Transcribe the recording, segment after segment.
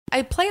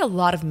I play a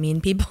lot of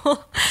mean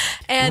people.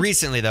 And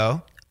Recently,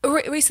 though.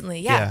 Recently,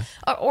 yeah.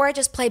 Or I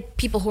just play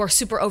people who are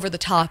super over the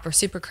top or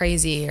super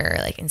crazy or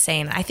like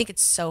insane. I think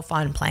it's so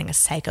fun playing a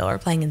psycho or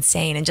playing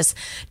insane and just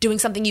doing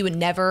something you would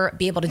never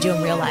be able to do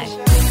in real life.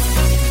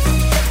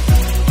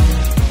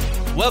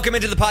 Welcome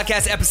into the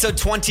podcast, episode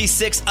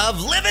 26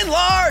 of Living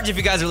Large. If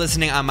you guys are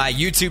listening on my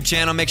YouTube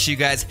channel, make sure you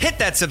guys hit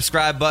that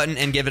subscribe button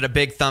and give it a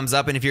big thumbs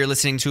up. And if you're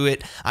listening to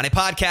it on a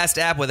podcast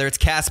app, whether it's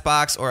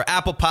CastBox or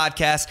Apple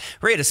Podcasts,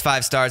 rate us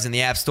 5 stars in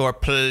the App Store,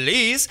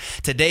 please.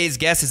 Today's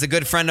guest is a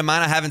good friend of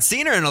mine. I haven't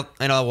seen her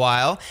in a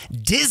while.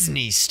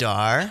 Disney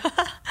star,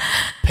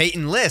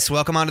 Peyton List.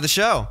 Welcome onto the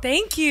show.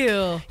 Thank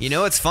you. You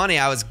know, it's funny.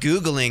 I was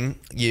Googling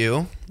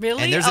you.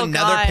 Really? And there's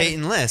another God.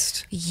 Peyton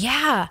List.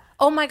 Yeah.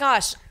 Oh my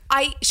gosh.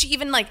 She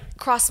even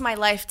crossed my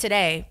life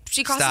today.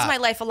 She crosses Stop. my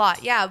life a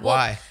lot. Yeah. Well,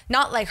 Why?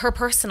 Not like her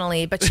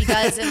personally, but she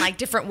does in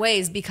different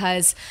ways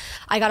because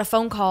I got a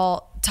phone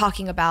call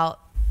talking about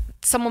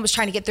someone was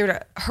trying to get through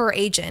to her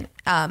agent.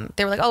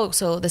 They were like, oh,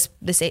 so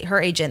her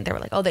agent, they were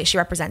like, oh, she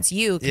represents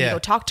you. Can you go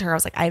talk to her? I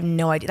was like, I have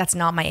no idea. That's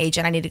not my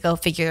agent. I need to go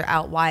figure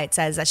out why it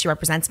says that she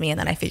represents me. And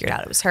then I figured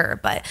out it was her.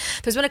 But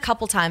there's been a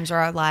couple times where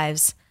our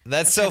lives.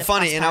 That's so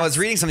funny. And I was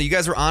reading something. You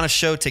guys were on a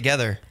show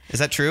together. Is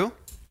that true?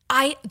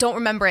 I don't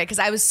remember it because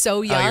I was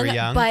so young. You were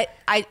young? But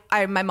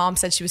my mom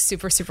said she was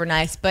super, super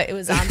nice. But it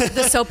was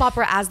the soap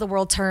opera As the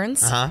World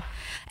Turns. Uh-huh.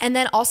 And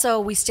then also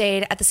we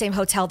stayed at the same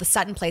hotel, the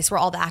Sutton Place, where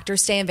all the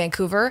actors stay in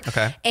Vancouver.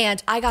 Okay.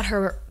 And I got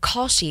her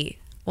call sheet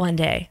one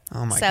day.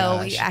 Oh my gosh.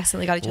 So we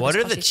accidentally got each other's What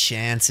are call the sheets.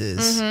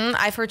 chances?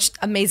 I've heard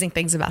amazing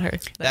things about her.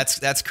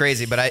 That's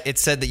crazy. But it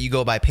said that you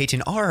go by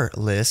Peyton R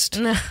List,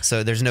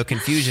 so there's no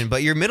confusion.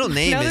 But your middle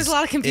name there's a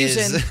lot of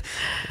confusion. is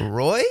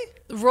Roy?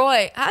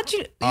 Roy, how'd you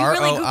really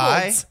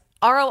R-O-I? Googled?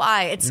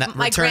 ROI. It's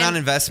my return on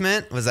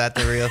investment. Was that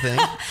the real thing?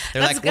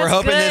 They're like, we're that's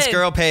hoping this good.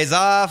 girl pays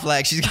off.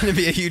 Like, she's going to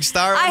be a huge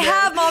star. I one day.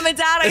 have, Mom and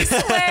Dad, I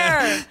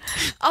swear.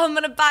 I'm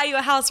going to buy you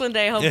a house one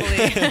day,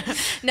 hopefully.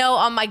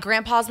 No, my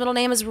grandpa's middle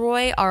name is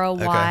Roy,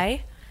 R-O-Y.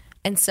 Okay.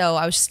 And so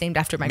I was just named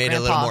after my grandpa. Made it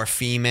a little more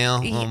female.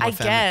 I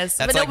guess.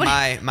 That's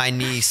like my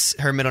niece.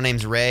 Her middle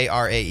name's Ray,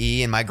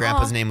 R-A-E, and my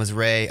grandpa's name was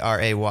Ray,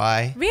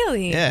 R-A-Y.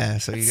 Really? Yeah.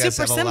 So you guys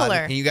super have a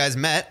similar. lot. You guys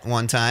met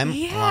one time.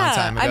 Yeah. A long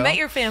time ago. I met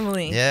your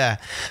family. Yeah.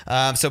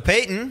 So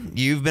Peyton,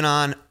 you've been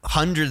on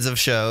hundreds of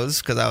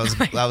shows because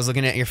I was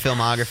looking at your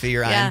filmography,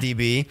 your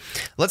IMDb.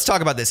 Let's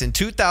talk about this. In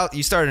 2000,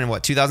 you started in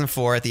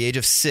 2004. At the age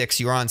of 6,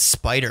 you were on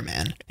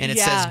Spider-Man, and it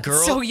says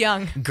so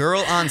young,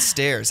 girl on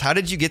stairs. How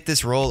did you get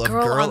this role of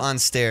girl on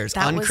stairs,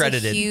 that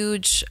uncredited?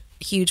 Was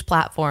a huge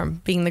platform.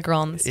 Being the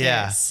girl on the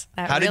stairs.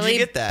 Yeah. That How really did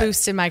you get that?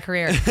 Boosted my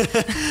career.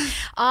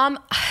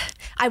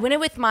 I went in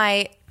with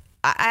I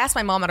asked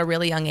my mom at a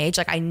really young age.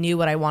 Like I knew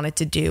what I wanted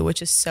to do,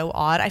 which is so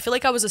odd. I feel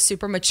like I was a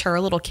super mature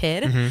little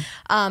kid.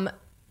 Mm-hmm.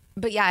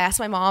 But yeah, I asked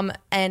my mom,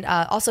 and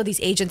also these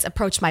agents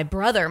approached my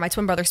brother, my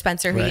twin brother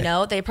Spencer, who you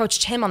know, they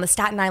approached him on the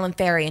Staten Island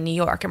ferry in New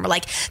York, and were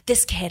like,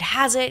 "This kid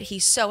has it.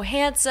 He's so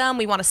handsome.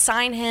 We want to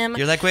sign him."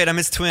 You're like, "Wait, I'm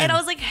his twin." And I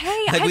was like,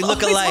 "Hey, like, we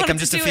look alike. I'm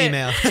just a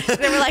female."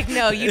 They were like,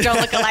 "No, you don't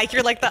look alike.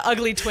 You're like the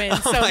ugly twin.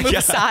 So move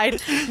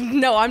aside."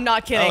 No, I'm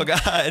not kidding. Oh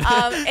God.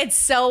 And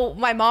so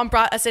my mom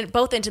brought us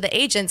both into the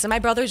agents, and my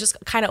brother's just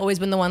kind of always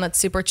been the one that's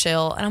super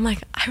chill. And I'm like,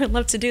 I would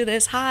love to do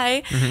this.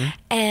 Hi. Mm-hmm.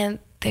 And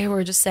they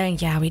were just saying,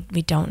 yeah, we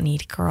don't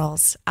need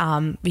girls.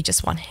 We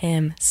just want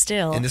him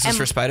still. And this was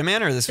for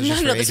Spider-Man, or this was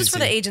just for No, this was for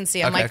the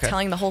agency. I'm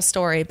telling the whole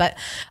story. But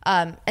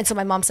and so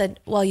my mom said,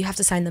 well, you have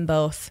to sign them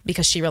both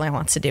because she really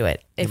wants to do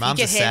it. If you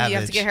get him, you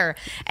have to get her.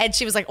 And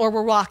she was like, or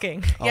we're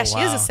walking. Yeah, she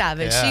is a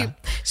savage. Yeah.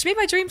 She made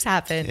my dreams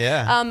happen.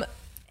 Yeah.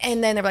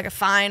 And then they were like,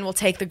 fine, we'll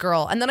take the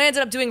girl. And then I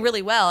ended up doing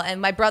really well.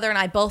 And my brother and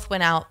I both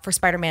went out for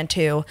Spider-Man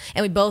 2.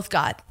 And we both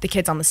got the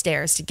kids on the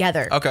stairs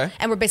together. Okay.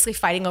 And we're basically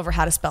fighting over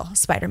how to spell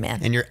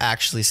Spider-Man. And you're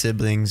actually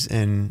siblings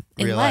in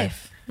real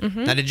life.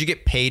 Mm-hmm. Now, did you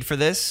get paid for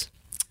this?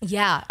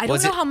 Yeah. I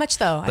don't know how much,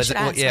 though. I should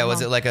ask. Yeah,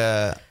 was it like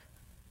a...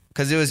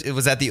 Because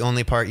was that the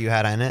only part you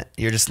had in it?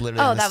 You're just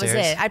literally on the stairs? Oh, that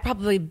was it. I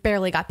probably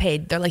barely got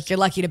paid. They're like, you're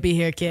lucky to be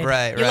here, kid.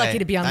 Right, You're lucky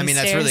to be on these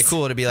stairs. That's really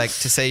cool to be like,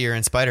 to say you're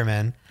in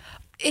Spider-Man.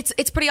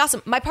 It's pretty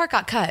awesome. My part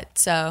got cut,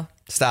 so...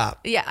 Stop.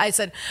 Yeah, I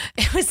said,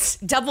 it was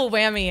double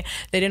whammy.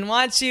 They didn't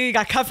want you. You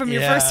got cut from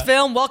your first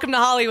film. Welcome to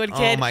Hollywood,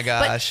 kid. Oh my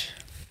gosh.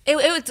 But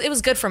it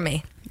was good for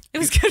me. It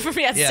was good for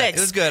me at 6.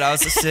 It was good. I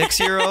was a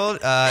 6-year-old.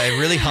 It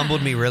really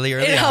humbled me really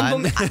early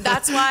on.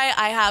 That's why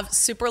I have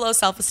super low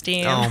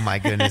self-esteem. Oh my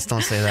goodness,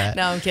 don't say that.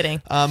 No, I'm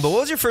kidding. But what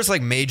was your first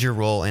major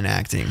role in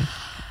acting?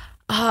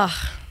 I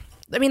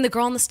mean, the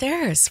girl on the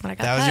stairs when I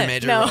got cut. That was your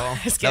major role?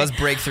 That was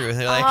breakthrough.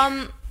 They're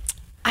like...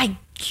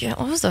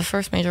 what was the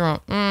first major role?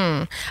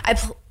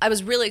 I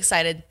was really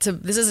excited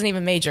this isn't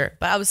even major,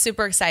 but I was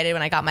super excited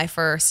when I got my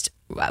first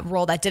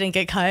role that didn't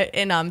get cut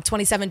in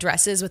 27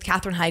 Dresses with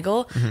Katherine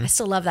Heigl. Mm-hmm. I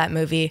still love that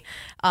movie.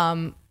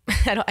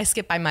 I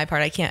skip by my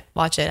part. I can't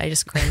watch it. I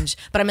just cringe.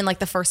 But I'm in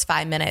the first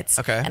 5 minutes.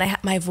 Okay. And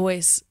my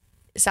voice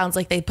sounds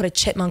like they put a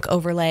chipmunk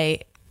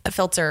overlay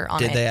filter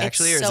on it. Did they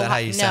actually, or is that how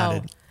you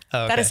sounded?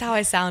 Oh, okay. That is how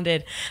I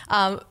sounded.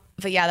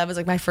 But yeah, that was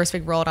like my first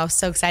big role, and I was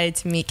so excited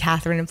to meet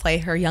Catherine and play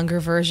her younger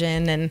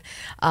version. And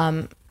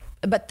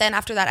but then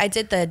after that, I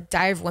did the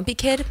Diary of a Wimpy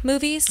Kid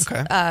movies,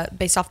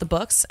 based off the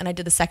books, and I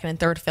did the second and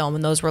third film,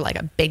 and those were like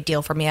a big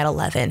deal for me at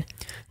 11.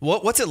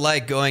 What's it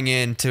like going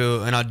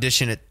into an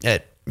audition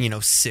at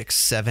 6,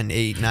 7,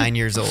 8, 9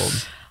 years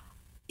old?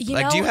 Do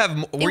you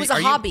have? It was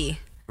a hobby.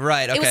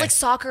 Right. Okay. It was like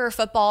soccer or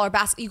football or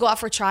basketball. You go out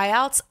for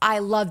tryouts. I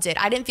loved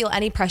it. I didn't feel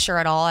any pressure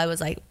at all. I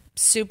was like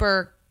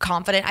super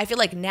confident. I feel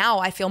like now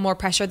I feel more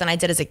pressure than I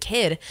did as a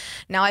kid.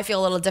 Now I feel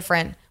a little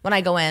different when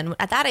I go in.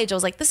 At that age, I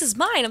was like, this is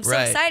mine. I'm so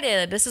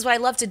excited. This is what I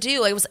love to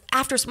do. It was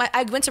after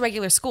I went to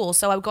regular school,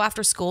 so I would go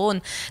after school,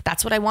 and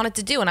that's what I wanted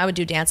to do. And I would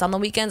do dance on the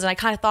weekends, and I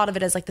kind of thought of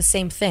it as like the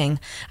same thing.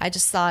 I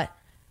just thought,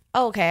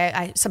 oh,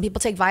 okay, some people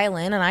take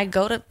violin, and I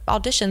go to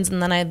auditions,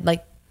 and then I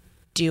like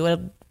do a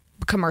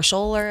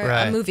commercial or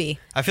a movie.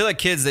 I feel like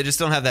kids, they just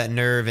don't have that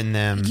nerve in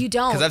them. You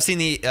don't. Because I've seen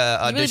the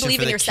audition really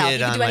for the yourself. kid You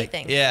can on do like,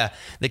 anything.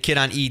 the kid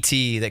on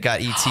E.T. that got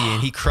E.T. and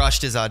he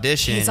crushed his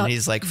audition.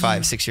 He's like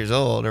 5, 6 years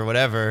old or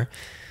whatever.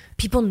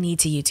 People need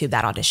to YouTube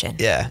that audition.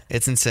 Yeah,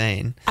 it's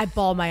insane. I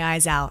bawled my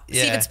eyes out.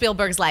 Yeah. Steven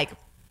Spielberg's like,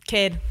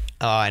 kid.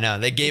 Oh, I know.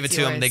 They gave it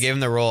to him. They gave him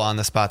the role on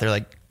the spot. They're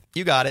like,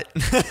 you got it.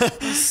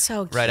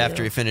 So cute. Right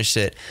after he finished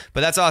it.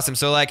 But that's awesome.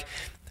 So like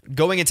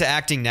going into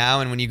acting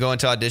now and when you go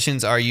into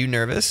auditions, are you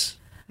nervous?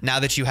 Now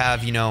that you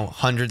have,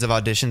 hundreds of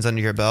auditions under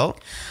your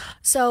belt?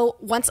 So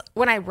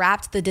when I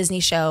wrapped the Disney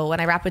show, when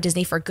I wrapped with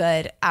Disney for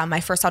good,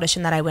 my first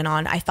audition that I went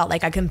on, I felt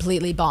like I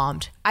completely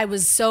bombed. I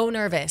was so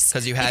nervous.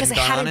 Because I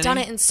hadn't done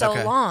it in so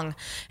long.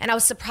 And I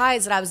was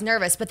surprised that I was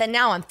nervous. But then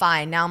now I'm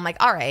fine. Now I'm like,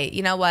 all right,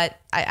 you know what?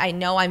 I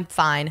know I'm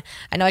fine.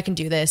 I know I can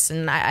do this,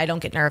 and I don't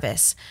get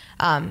nervous.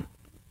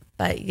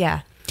 But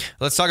yeah.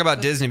 Let's talk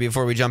about Disney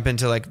before we jump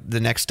into like the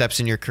next steps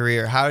in your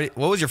career.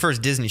 What was your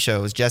first Disney show?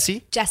 It was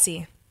Jessie?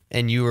 Jessie.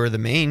 And you were the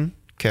main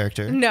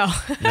character? No.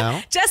 No?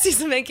 Jessie's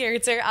the main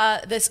character.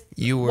 This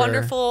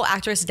wonderful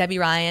actress, Debbie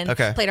Ryan,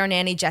 played our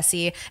nanny,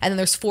 Jessie. And then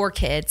there's 4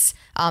 kids.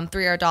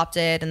 3 are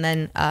adopted. And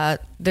then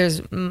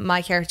there's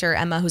my character,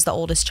 Emma, who's the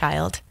oldest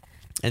child.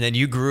 And then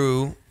you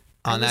grew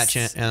on that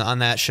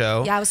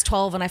show. Yeah, I was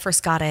 12 when I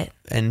first got it.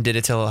 And did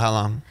it till how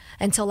long?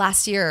 Until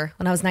last year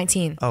when I was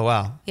 19. Oh,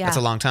 wow. Yeah. That's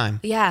a long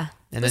time. Yeah.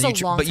 And it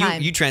was a long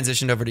time. You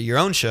transitioned over to your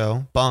own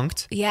show,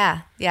 Bunked.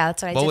 Yeah. Yeah,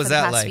 that's what I did for the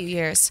past few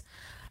years.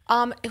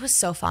 It was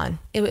so fun.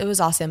 It was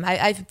awesome.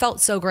 I felt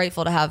so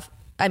grateful to have,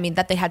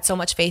 that they had so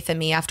much faith in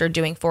me after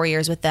doing 4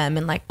 years with them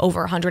and like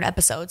over 100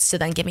 episodes to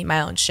then give me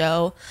my own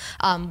show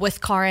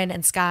with Karin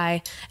and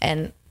Sky.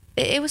 And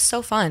it was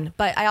so fun.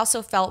 But I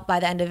also felt by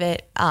the end of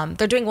it,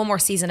 they're doing one more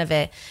season of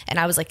it. And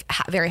I was like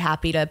very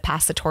happy to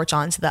pass the torch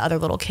on to the other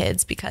little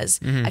kids because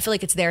I feel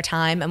like it's their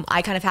time. And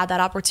I kind of had that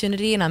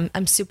opportunity and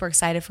I'm super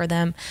excited for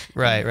them.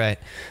 Right.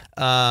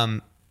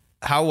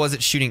 How was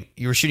it shooting?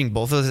 You were shooting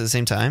both of those at the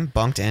same time,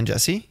 Bunked and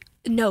Jessie?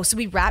 No, so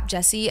we wrapped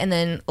Jessie, and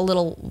then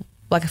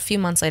a few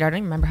months later, I don't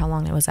even remember how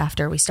long it was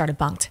after, we started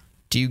Bunked.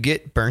 Do you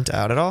get burnt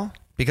out at all?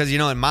 Because,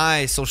 in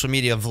my social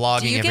media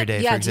vlogging every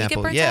day, for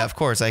example, of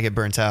course I get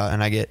burnt out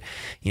and I get,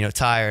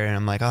 tired and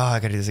I'm like, oh, I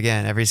got to do this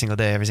again every single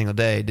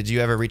day. Did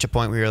you ever reach a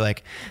point where you're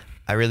like,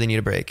 I really need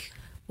a break?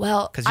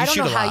 Well, I don't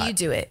know how you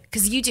do it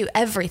because you do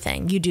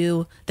everything. You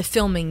do the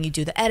filming, you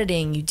do the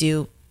editing,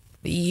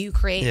 you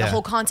create the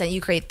whole content,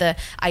 you create the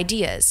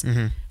ideas.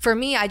 For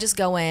me, I just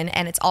go in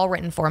and it's all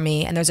written for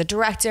me. And there's a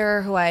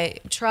director who I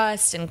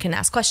trust and can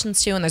ask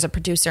questions to. And there's a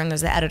producer and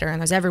there's the editor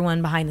and there's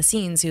everyone behind the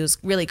scenes who's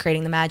really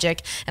creating the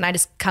magic. And I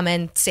just come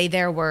in, say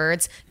their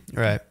words,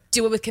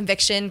 do it with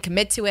conviction,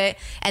 commit to it.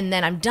 And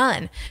then I'm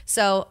done.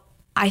 So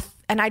I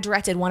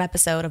directed one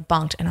episode of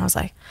Bunked and I was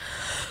like,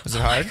 was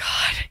it hard? My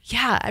God.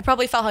 Yeah. I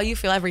probably felt how you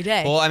feel every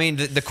day. Well,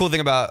 the cool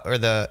thing or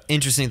the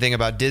interesting thing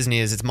about Disney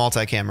is it's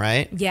multicam,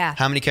 right? Yeah.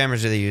 How many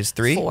cameras do they use?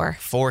 3? 4.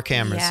 4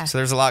 cameras. Yeah. So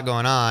there's a lot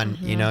going on.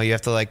 You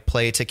have to like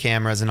play to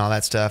cameras and all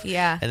that stuff.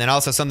 Yeah. And then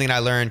also something I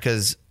learned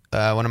because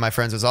one of my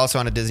friends was also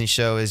on a Disney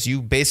show is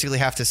you basically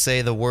have to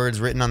say the words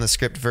written on the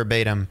script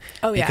verbatim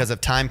because of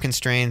time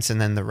constraints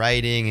and then the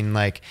writing and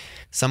like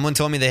someone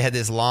told me they had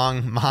this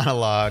long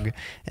monologue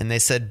and they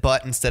said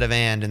but instead of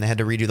and they had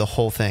to redo the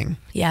whole thing.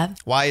 Yeah.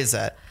 Why is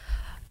that?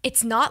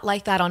 It's not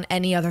like that on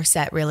any other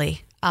set,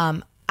 really.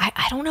 I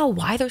don't know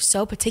why they're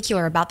so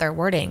particular about their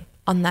wording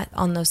on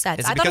those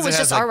sets. I thought it was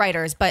just our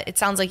writers, but it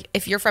sounds like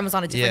if your friend was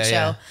on a different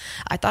show,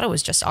 I thought it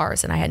was just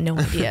ours and I had no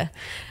idea.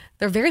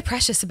 They're very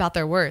precious about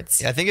their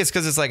words. Yeah, I think it's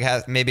because it's like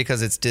maybe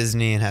because it's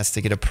Disney and has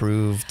to get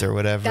approved or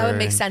whatever. That would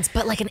make sense.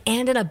 But like an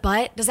and a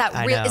but, is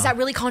that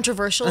really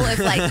controversial? If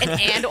like an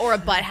and or a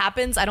but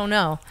happens, I don't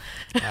know.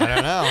 I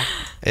don't know.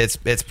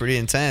 It's pretty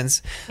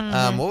intense.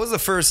 What was the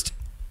first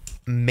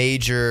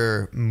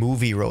major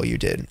movie role you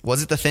did?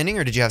 Was it The Thinning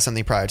or did you have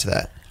something prior to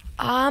that?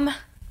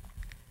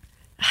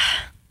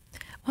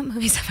 What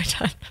movies have I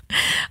done?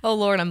 Oh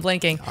Lord, I'm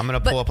blanking. I'm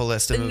gonna pull up a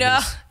list of movies.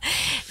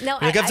 No,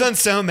 I've done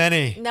so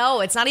many. No,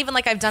 it's not even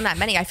like I've done that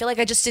many. I feel like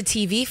I just did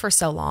TV for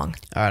so long.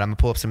 All right, I'm gonna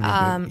pull up some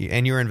movies.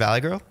 And you were in Valley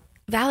Girl?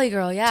 Valley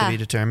Girl, yeah. To be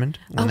determined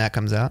when that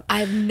comes out. I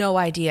have no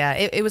idea.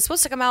 It was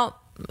supposed to come out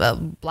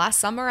last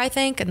summer, I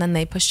think, and then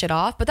they pushed it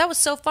off. But that was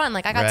so fun.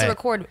 Like I got to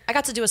record. I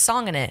got to do a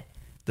song in it.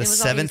 The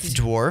Seventh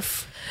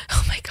Dwarf.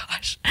 Oh my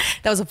gosh,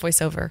 that was a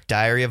voiceover.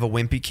 Diary of a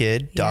Wimpy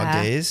Kid. Dog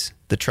Days.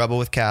 The Trouble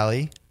with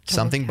Callie.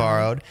 Something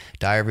Borrowed.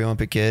 Diary of a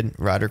Wimpy Kid.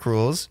 Roderick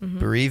Rules.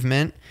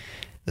 Bereavement.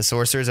 The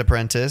Sorcerer's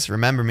Apprentice.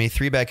 Remember Me.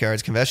 Three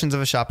Backyards. Confessions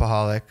of a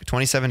Shopaholic.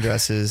 27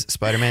 Dresses.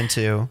 Spider-Man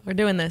 2. We're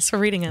doing this. We're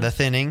reading it. The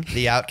Thinning.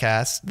 The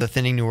Outcast. The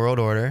Thinning New World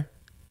Order.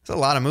 It's a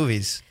lot of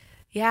movies.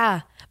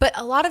 Yeah. But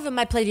a lot of them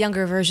I played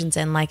younger versions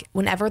in. Like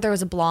whenever there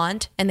was a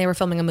blonde and they were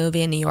filming a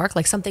movie in New York,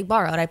 like Something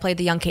Borrowed, I played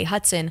the young Kate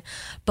Hudson.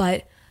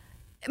 But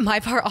my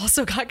part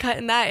also got cut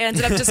in that. It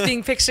ended up just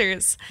being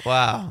pictures.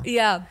 Wow.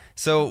 Yeah.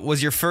 So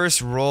was your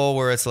first role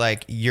where it's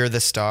like you're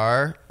the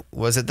star?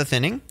 Was it The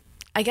Thinning?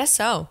 I guess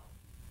so.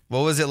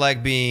 What was it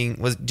like being?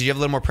 Did you have a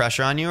little more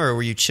pressure on you, or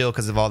were you chill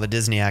because of all the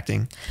Disney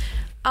acting?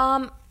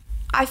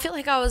 I feel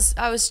like I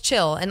was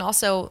chill, and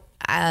also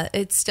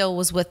it still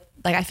was with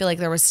like I feel like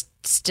there was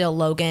still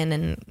Logan,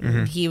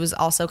 and he was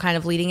also kind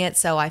of leading it,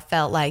 so I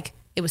felt like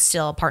it was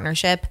still a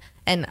partnership.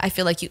 And I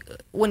feel like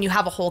when you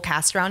have a whole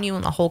cast around you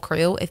and a whole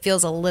crew, it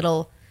feels a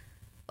little.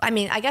 I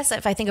mean, I guess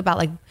if I think about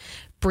like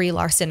Brie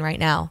Larson right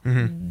now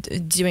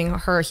doing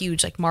her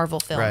huge like Marvel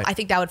film, I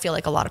think that would feel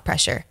like a lot of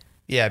pressure.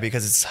 Yeah,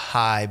 because it's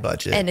high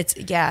budget. And it's,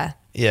 yeah.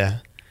 Yeah.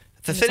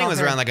 The Thinning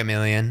was around like $1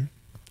 million.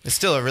 It's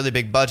still a really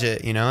big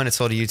budget, you know, and it's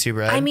sold to YouTube,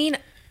 right? I mean,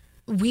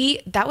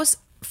 that was,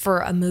 for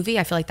a movie,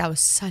 I feel like that was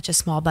such a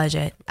small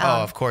budget.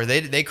 Of course.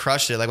 They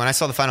crushed it. Like when I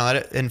saw the final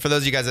edit, and for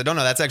those of you guys that don't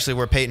know, that's actually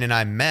where Peyton and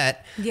I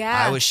met. Yeah.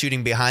 I was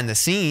shooting behind the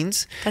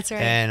scenes. That's right.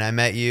 And I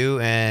met you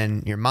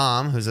and your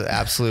mom, who's an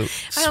absolute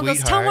sweetheart.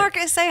 Tell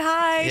Marcus, say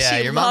hi. Yeah,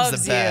 your mom's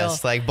the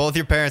best. Like both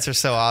your parents are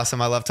so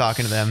awesome. I love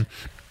talking to them.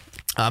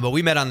 But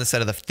we met on the set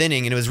of The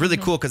Thinning, and it was really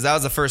cool because that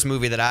was the first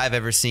movie that I've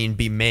ever seen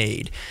be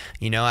made.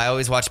 You know, I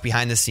always watch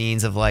behind the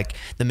scenes of like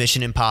the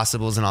Mission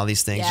Impossibles and all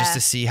these things just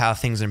to see how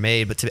things are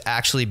made. But to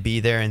actually be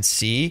there and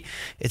see,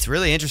 it's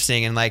really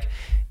interesting. And like,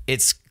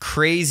 it's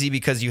crazy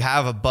because you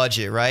have a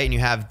budget, right? And you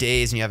have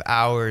days and you have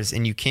hours,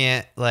 and you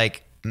can't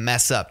like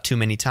mess up too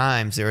many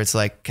times, or it's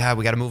like, God,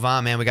 we got to move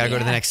on, man. We got to go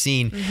to the next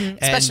scene.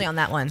 Especially on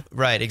that one.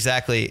 Right,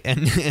 exactly.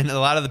 And a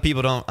lot of the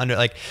people don't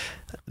like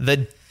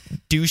the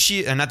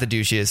not the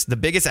douchiest. The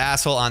biggest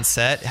asshole on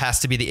set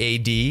has to be the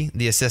AD,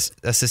 the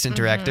assistant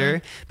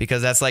director,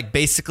 because that's like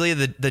basically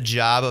the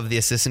job of the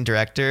assistant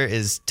director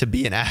is to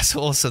be an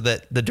asshole so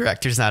that the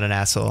director's not an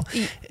asshole.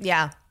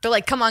 Yeah. They're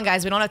like, come on,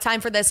 guys, we don't have time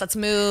for this. Let's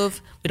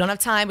move. We don't have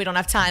time. I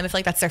feel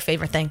like that's their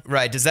favorite thing.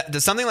 Right.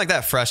 Does something like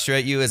that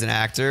frustrate you as an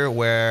actor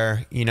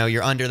where, you know,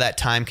 you're under that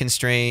time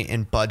constraint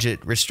and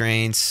budget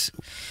restraints?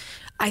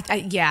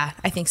 Yeah,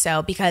 I think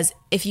so. Because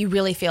if you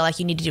really feel like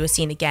you need to do a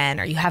scene again,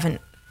 or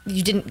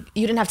you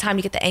didn't have time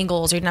to get the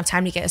angles, or you didn't have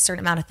time to get a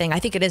certain amount of thing, I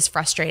think it is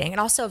frustrating. And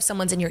also if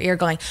someone's in your ear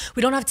going,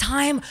 we don't have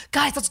time,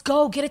 guys, let's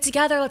go, get it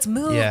together, let's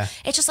move. Yeah.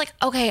 It's just like,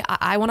 okay,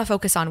 I want to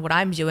focus on what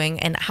I'm doing,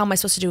 and how am I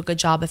supposed to do a good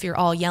job if you're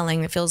all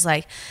yelling? It feels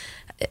like,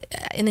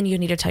 and then you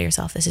need to tell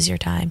yourself, this is your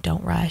time,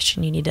 don't rush,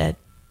 and you need to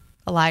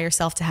allow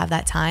yourself to have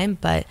that time.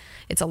 But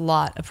it's a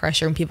lot of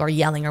pressure when people are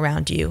yelling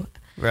around you.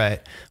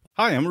 Right.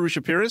 Hi, I'm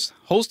Arusha Pires,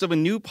 host of a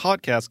new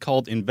podcast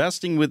called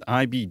Investing with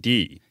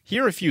IBD.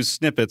 Here are a few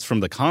snippets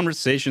from the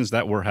conversations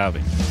that we're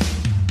having.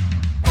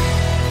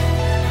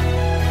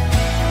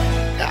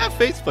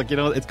 Facebook, you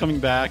know, it's coming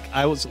back.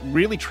 I was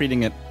really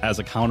treating it as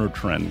a counter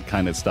trend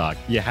kind of stock.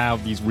 You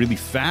have these really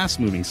fast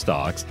moving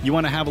stocks. You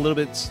want to have a little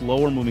bit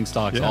slower moving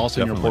stocks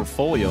also definitely in your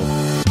portfolio.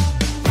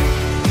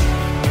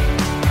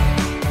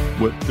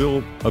 What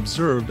Bill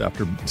observed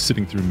after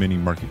sitting through many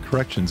market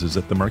corrections is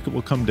that the market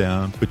will come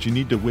down, but you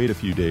need to wait a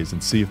few days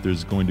and see if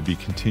there's going to be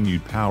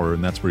continued power,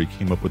 and that's where he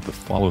came up with the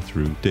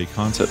follow-through day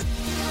concept.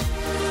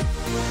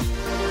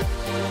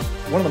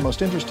 One of the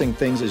most interesting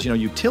things is,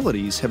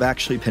 utilities have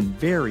actually been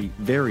very,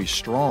 very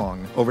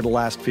strong over the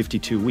last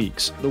 52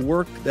 weeks. The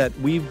work that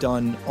we've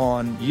done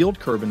on yield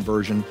curve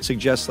inversion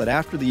suggests that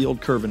after the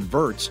yield curve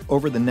inverts,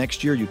 over the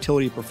next year,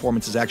 utility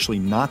performance is actually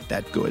not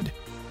that good.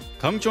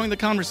 Come join the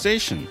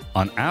conversation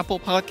on Apple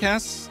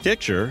Podcasts,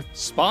 Stitcher,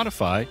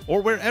 Spotify,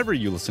 or wherever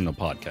you listen to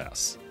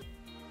podcasts.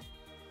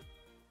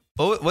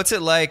 What's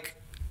it like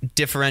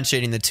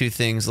differentiating the two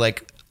things,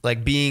 like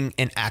being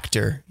an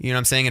actor? You know what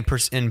I'm saying?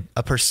 In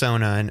a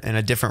persona and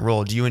a different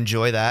role. Do you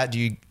enjoy that?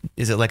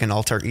 Is it like an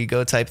alter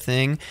ego type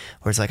thing,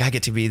 where it's like I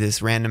get to be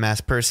this random ass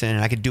person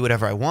and I could do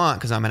whatever I want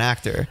because I'm an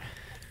actor?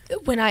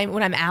 When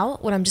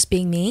I'm just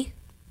being me.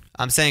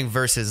 I'm saying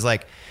versus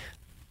like,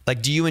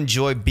 do you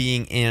enjoy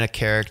being in a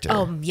character?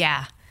 Oh,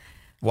 yeah.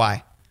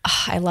 Why?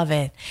 Oh, I love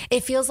it.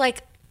 It feels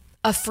like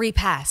a free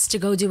pass to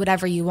go do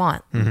whatever you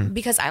want. Mm-hmm.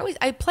 Because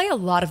I play a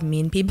lot of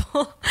mean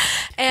people.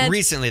 And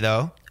recently,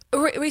 though.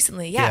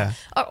 Recently, yeah.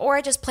 Or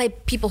I just play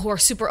people who are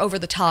super over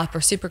the top or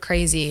super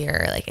crazy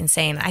or like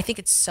insane. I think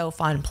it's so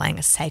fun playing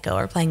a psycho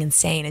or playing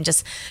insane and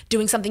just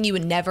doing something you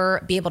would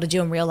never be able to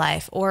do in real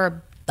life,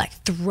 or like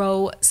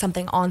throw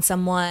something on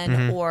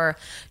someone or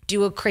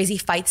do a crazy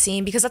fight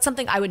scene, because that's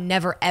something I would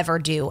never ever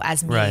do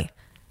as me. Right.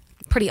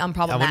 pretty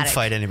unproblematic. I wouldn't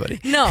fight anybody.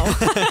 No.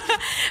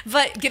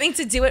 But getting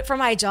to do it for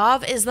my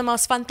job is the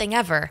most fun thing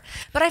ever.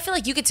 But I feel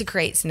like you get to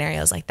create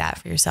scenarios like that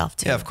for yourself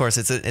too. Yeah, of course.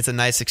 It's a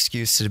nice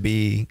excuse to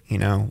be,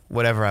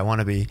 whatever I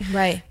want to be.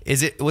 Right.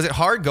 Was it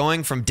hard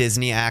going from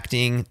Disney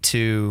acting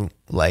to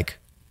like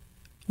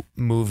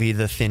movie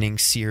The Thinning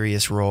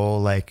serious role,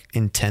 like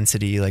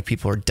intensity, like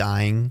people are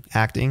dying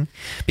acting?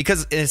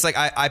 Because it's like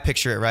I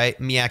picture it, right?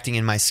 Me acting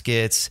in my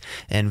skits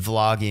and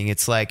vlogging.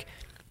 It's like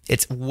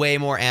it's way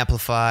more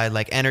amplified,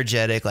 like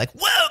energetic, like,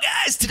 whoa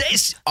guys,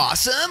 today's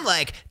awesome,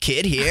 like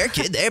kid here,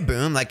 kid there,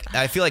 boom. Like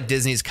I feel like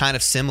Disney's kind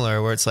of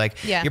similar, where it's like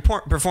you're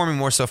performing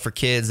more so for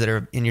kids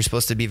and you're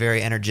supposed to be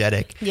very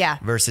energetic,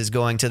 versus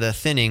going to The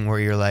Thinning where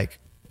you're like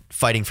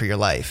fighting for your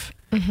life.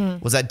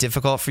 Was that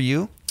difficult for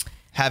you,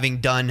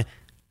 having done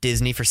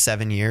Disney for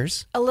 7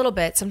 years? A little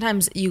bit.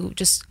 Sometimes you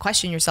just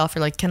question yourself.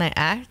 You're like, can I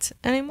act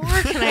anymore?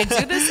 Can I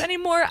do this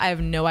anymore? I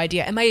have no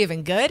idea. Am I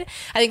even good?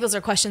 I think those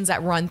are questions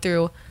that run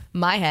through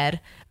my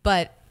head.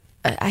 But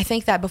I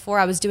think that before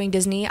I was doing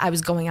Disney, I was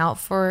going out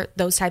for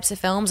those types of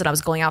films and I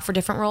was going out for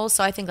different roles.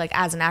 So I think like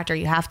as an actor,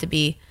 you have to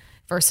be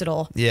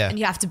versatile. Yeah. And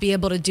you have to be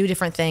able to do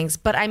different things.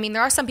 But I mean,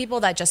 there are some people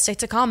that just stick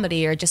to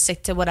comedy or just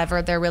stick to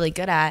whatever they're really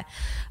good at.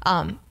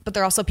 But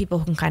there are also people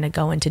who can kind of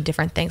go into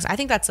different things. I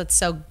think that's what's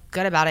so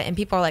good about it. And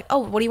people are like, oh,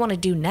 what do you want to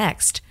do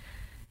next?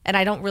 And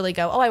I don't really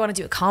go, oh, I want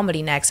to do a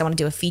comedy next. I want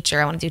to do a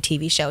feature. I want to do a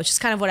TV show. It's just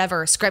kind of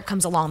whatever script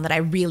comes along that I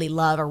really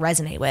love or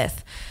resonate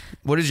with.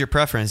 What is your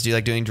preference? Do you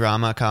like doing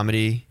drama,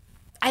 comedy?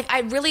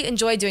 I really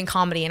enjoy doing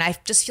comedy and I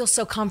just feel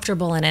so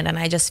comfortable in it. And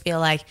I just feel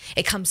like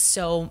it comes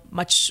so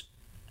much...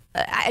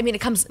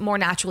 it comes more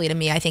naturally to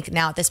me, I think,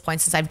 now at this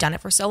point, since I've done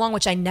it for so long,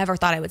 which I never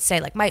thought I would say.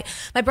 Like my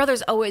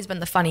brother's always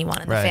been the funny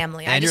one in the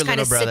family. And I just kind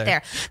of sit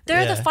there.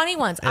 They're the funny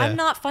ones. Yeah. I'm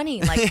not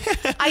funny. Like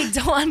I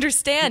don't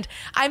understand.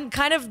 I'm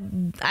kind of,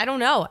 I don't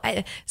know.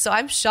 So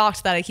I'm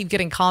shocked that I keep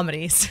getting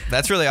comedies.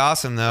 That's really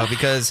awesome though,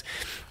 because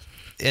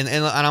and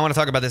I want to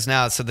talk about this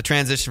now. So the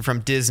transition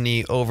from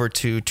Disney over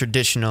to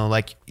traditional,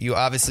 like you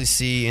obviously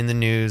see in the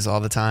news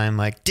all the time,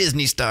 like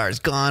Disney stars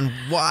gone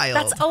wild.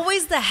 That's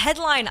always the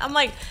headline. I'm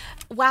like,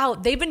 wow,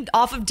 they've been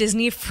off of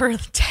Disney for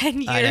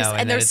 10 years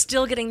and they're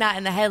still getting that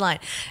in the headline.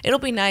 It'll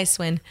be nice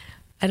when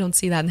I don't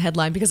see that in the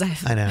headline because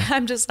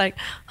I'm just like,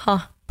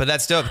 huh. But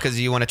that's dope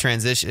because you want to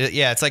transition.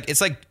 Yeah,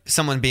 it's like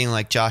someone being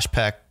like Josh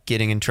Peck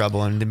getting in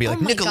trouble and to be like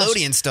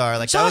Nickelodeon star.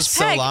 Like Josh that was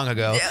Peck, so long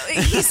ago.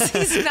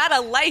 He's not a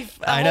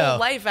whole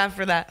life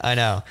after that. I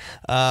know.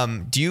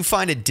 Do you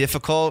find it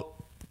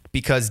difficult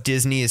because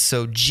Disney is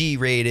so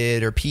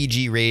G-rated or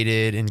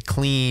PG-rated and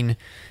clean?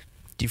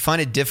 Do you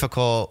find it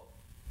difficult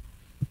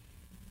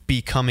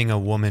becoming a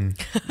woman?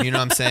 You know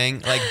what I'm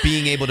saying? Like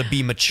being able to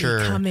be mature.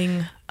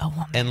 Becoming a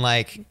woman. And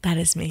like... That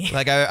is me.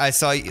 Like I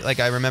saw, like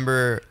I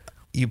remember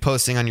you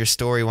posting on your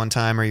story one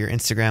time or your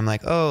Instagram,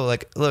 like, oh,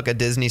 like look, a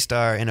Disney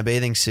star in a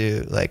bathing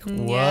suit. Like,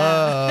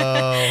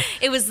 whoa.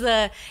 It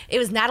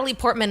was Natalie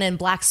Portman in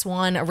Black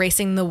Swan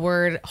erasing the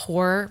word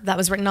whore that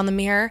was written on the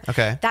mirror.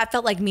 Okay. That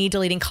felt like me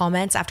deleting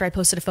comments after I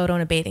posted a photo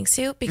in a bathing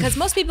suit because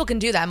most people can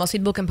do that. Most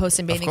people can post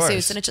in bathing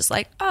suits and it's just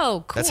like,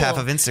 oh, cool. That's half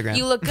of Instagram.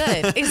 You look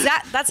good.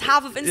 That's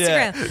half of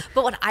Instagram. Yeah.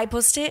 But when I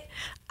post it,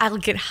 I'll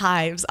get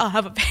hives. I'll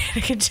have a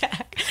panic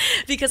attack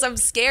because I'm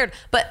scared.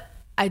 But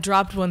I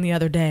dropped one the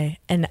other day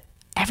and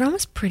everyone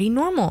was pretty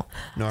normal.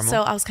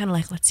 So I was kind of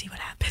like, let's see what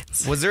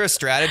happens. Was there a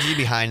strategy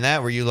behind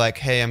that? Were you like,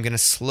 hey, I'm going to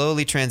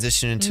slowly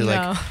transition into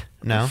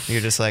no,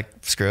 you're just like,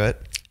 screw it.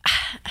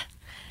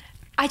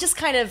 I just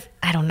kind of,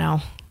 I don't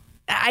know.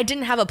 I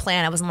didn't have a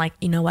plan. I wasn't like,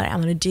 you know what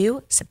I'm going to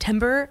do?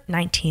 September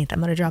 19th, I'm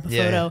going to drop a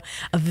photo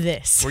of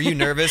this. Were you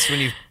nervous when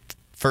you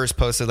first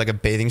posted like a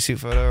bathing suit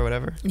photo or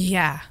whatever?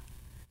 Yeah.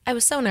 I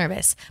was so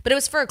nervous. But it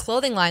was for a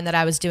clothing line that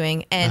I was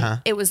doing.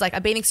 And it was like a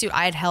bathing suit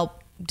I had helped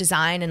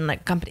design and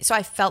like company, so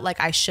I felt like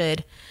I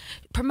should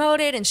promote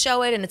it and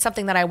show it, and it's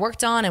something that I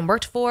worked on and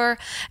worked for.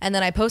 And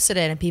then I posted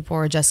it and people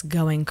were just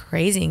going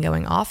crazy and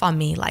going off on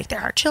me like, there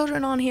are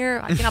children on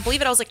here, I cannot believe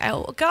it. I was like,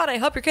 oh god, I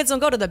hope your kids don't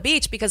go to the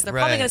beach because they're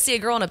probably gonna see a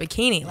girl in a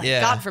bikini, like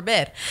god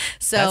forbid.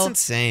 So that's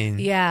insane.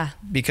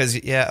 Because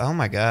oh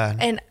my god.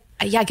 And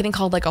getting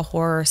called like a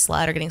horror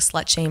slut or getting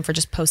slut shamed for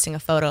just posting a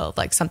photo of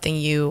like something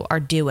you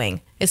are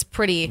doing is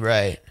pretty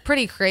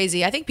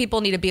crazy. I think people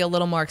need to be a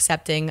little more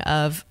accepting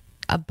of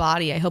a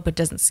body. I hope it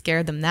doesn't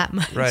scare them that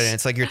much. Right. And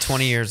it's like you're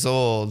 20 years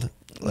old.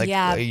 Like,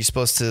 are you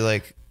supposed to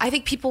like... I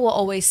think people will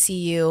always see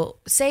you.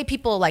 Say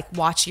people like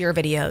watch your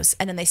videos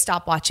and then they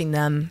stop watching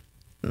them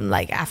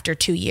like after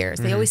 2 years.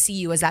 They always see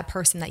you as that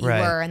person that you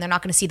were and they're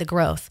not going to see the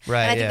growth.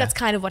 Right. And I think that's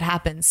kind of what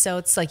happens. So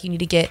it's like you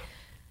need to get...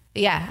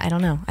 Yeah, I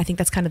don't know. I think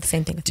that's kind of the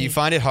same thing with Do you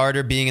find it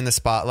harder being in the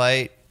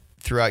spotlight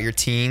throughout your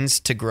teens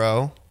to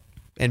grow?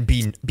 And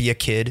be a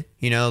kid,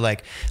 you know,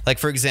 like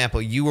for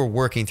example, you were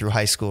working through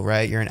high school,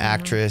 right? You're an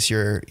actress,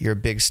 you're a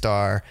big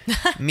star.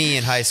 Me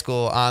in high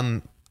school,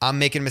 I'm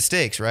making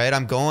mistakes, right?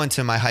 I'm going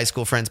to my high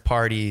school friends'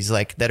 parties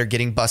like that are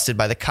getting busted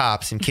by the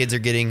cops and kids are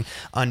getting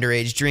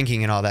underage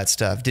drinking and all that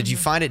stuff. Did you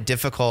find it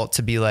difficult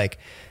to be like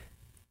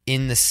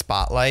in the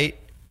spotlight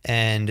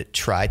and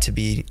try to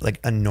be like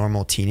a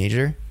normal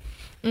teenager?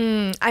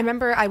 I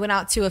remember I went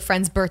out to a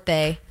friend's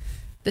birthday.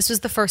 This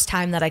was the first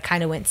time that I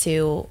kind of went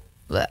to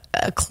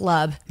a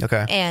club.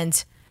 Okay.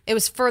 And it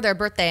was for their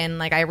birthday, and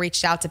like I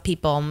reached out to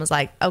people and was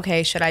like,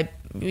 okay, should I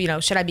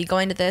be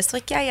going to this?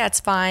 Like, yeah, it's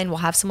fine. We'll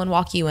have someone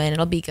walk you in.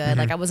 It'll be good.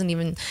 Like I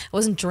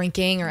wasn't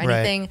drinking or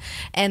anything. Right.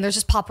 And there's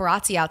just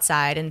paparazzi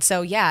outside. And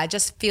so, yeah, it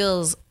just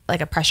feels like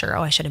a pressure.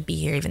 Oh, I shouldn't be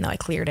here, even though I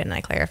cleared it and I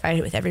clarified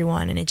it with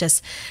everyone. And it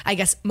just, I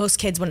guess most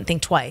kids wouldn't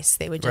think twice.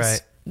 They would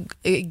just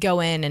go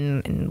in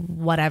and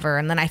whatever.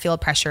 And then I feel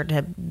pressure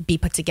to be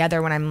put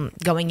together when I'm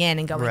going in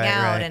and going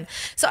out. Right. And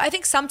so I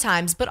think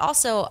sometimes, but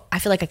also I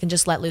feel like I can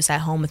just let loose at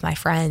home with my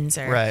friends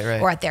or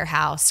at their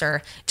house,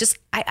 or just,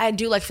 I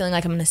do like feeling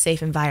like I'm in a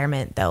safe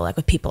environment though, like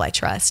with people I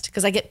trust,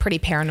 because I get pretty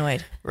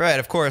paranoid. Right.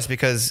 Of course,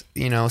 because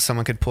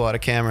someone could pull out a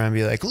camera and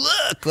be like,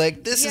 look,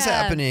 like this is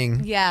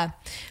happening. Yeah.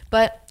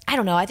 But I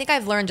don't know. I think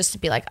I've learned just to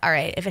be like, all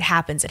right, if it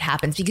happens, it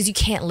happens, because you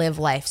can't live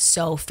life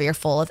so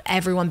fearful of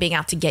everyone being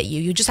out to get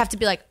you. You just have to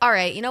be like, all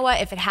right, you know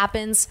what? If it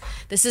happens,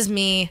 this is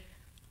me.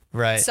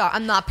 Right. So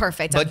I'm not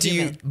perfect. But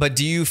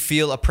do you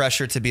feel a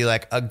pressure to be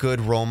like a good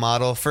role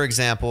model? For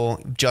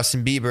example,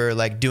 Justin Bieber,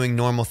 like doing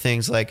normal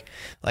things, like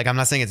I'm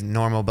not saying it's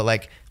normal, but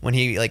like when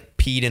he like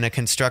peed in a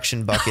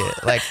construction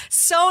bucket, like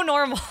so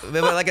normal.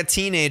 But like a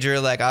teenager,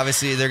 like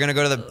obviously they're gonna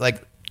go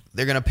to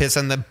they're going to piss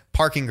on the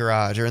parking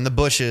garage or in the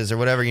bushes or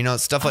whatever,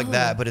 stuff like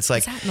that. But it's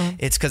like,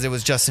 it's because it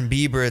was Justin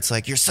Bieber. It's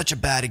like, you're such a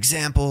bad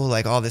example,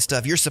 like all this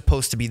stuff. You're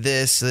supposed to be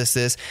this.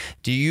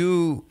 Do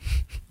you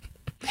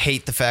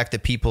hate the fact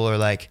that people are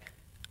like,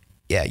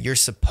 yeah, you're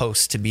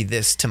supposed to be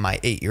this to my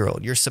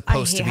 8-year-old. You're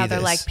supposed to be this. I hate how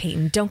they're like,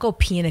 Peyton, don't go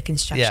pee in a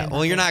construction bucket.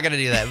 Well, you're not going to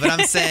do that. But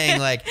I'm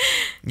saying like,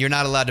 you're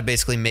not allowed to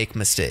basically make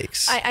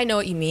mistakes. I know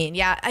what you mean.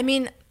 Yeah. I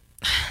mean,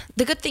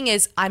 the good thing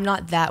is I'm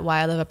not that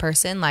wild of a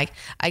person. Like,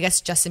 I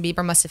guess Justin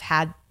Bieber must have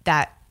had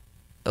that.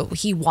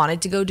 He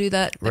wanted to go do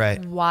that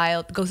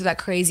go through that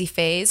crazy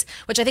phase,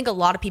 which I think a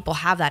lot of people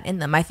have that in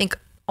them. I think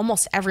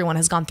almost everyone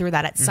has gone through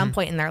that at some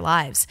point in their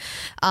lives.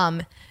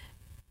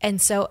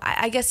 And so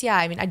I guess, yeah,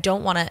 I mean, I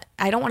don't want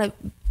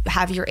to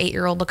have your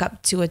 8-year-old look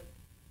up to a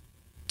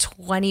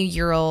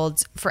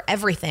 20-year-old for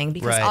everything,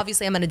 because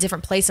obviously I'm in a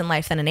different place in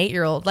life than an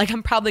 8-year-old. Like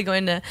I'm probably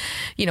going to,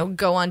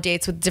 go on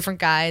dates with different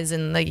guys,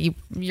 and like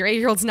your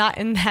 8-year-old's not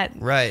in that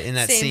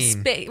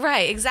scene.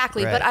 Right,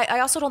 exactly. But I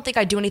also don't think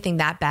I do anything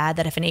that bad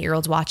that if an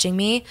 8-year-old's watching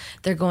me,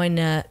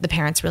 the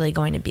parents really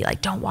going to be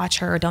like, don't watch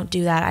her, don't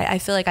do that. I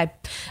feel like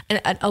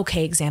an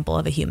okay example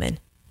of a human.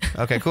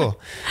 Okay, cool.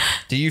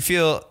 Do you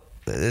feel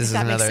this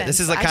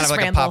is like kind of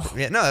like ramble.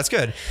 That's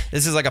good.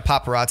 This is like a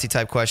paparazzi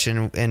type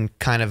question, and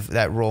kind of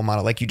that role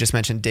model. Like you just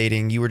mentioned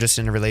dating, you were just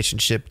in a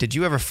relationship. Did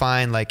you ever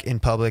find like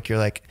in public, you're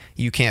like,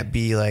 you can't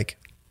be like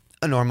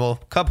a normal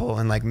couple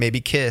and like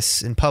maybe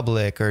kiss in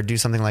public or do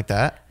something like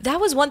that? That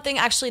was one thing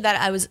actually that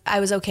I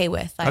was okay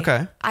with. Like,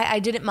 okay. I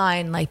didn't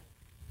mind, like,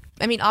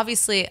 I mean,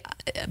 obviously,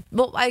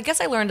 well, I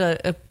guess I learned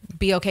to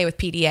be okay with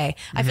PDA.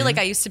 I feel like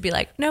I used to be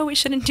like, no, we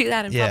shouldn't do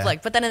that in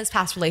public. But then in this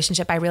past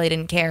relationship, I really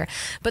didn't care.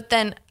 But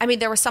then, I mean,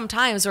 there were some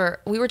times where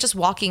we were just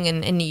walking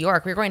in New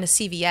York. We were going to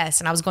CVS,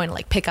 and I was going to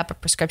like pick up a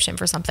prescription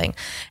for something.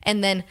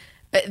 And then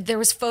there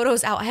was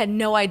photos out. I had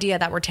no idea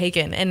that were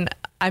taken. And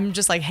I'm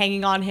just like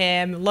hanging on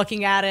him,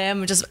 looking at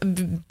him, just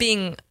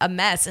being a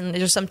mess. And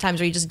there's sometimes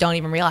where you just don't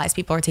even realize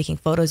people are taking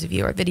photos of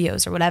you or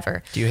videos or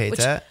whatever. Do you hate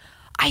that?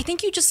 I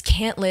think you just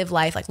can't live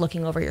life like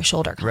looking over your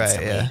shoulder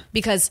constantly,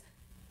 because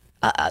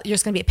you're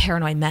just gonna be a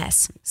paranoid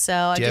mess.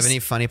 So do you have any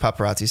funny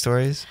paparazzi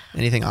stories?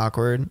 Anything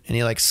awkward?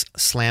 Any like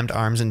slammed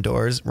arms and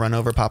doors, run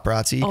over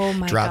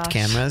paparazzi, dropped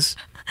cameras?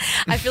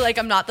 I feel like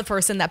I'm not the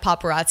person that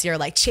paparazzi are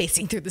like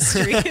chasing through the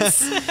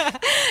streets.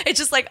 It's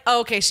just like, oh,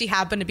 okay, she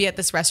happened to be at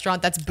this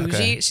restaurant that's bougie.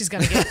 Okay. She's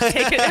gonna get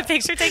a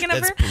picture taken of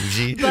her. That's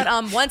bougie. But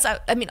once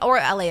I mean, or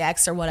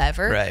LAX or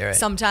whatever. Right.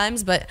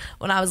 Sometimes, but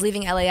when I was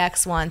leaving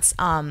LAX once,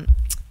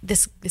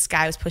 this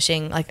guy was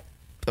pushing, like,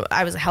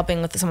 I was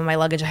helping with some of my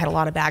luggage. I had a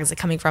lot of bags like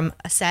coming from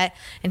a set,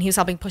 and he was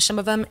helping push some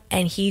of them,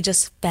 and he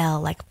just fell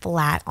like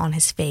flat on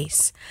his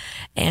face,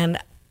 and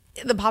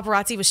the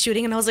paparazzi was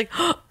shooting, and I was like,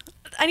 oh,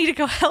 I need to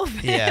go help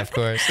him. Yeah, of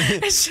course.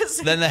 It's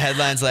just then the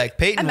headline's like,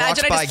 Peyton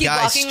walks by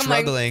guys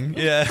struggling.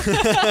 Like,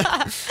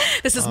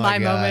 this is my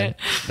moment.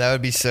 That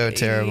would be so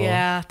terrible.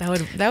 Yeah,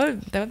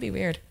 that would be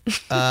weird.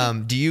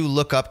 Do you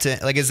look up to,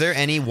 like, is there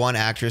any one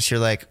actress you're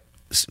like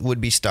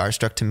would be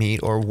starstruck to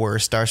meet or were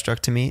starstruck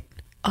to meet?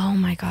 Oh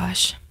my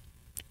gosh.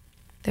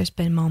 There's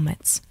been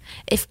moments.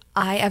 If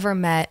I ever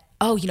met,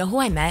 you know who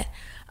I met?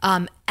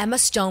 Emma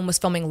Stone was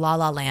filming La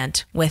La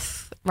Land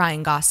with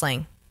Ryan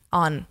Gosling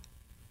on,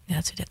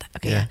 that's who did that.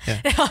 Okay.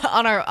 Yeah.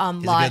 On our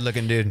He's lot. a good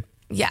looking dude.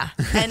 Yeah.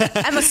 And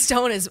Emma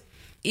Stone is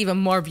even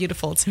more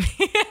beautiful to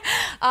me.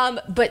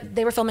 But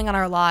they were filming on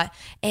our lot,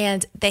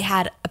 and they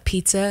had a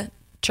pizza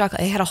truck.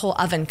 They had a whole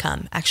oven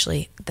come,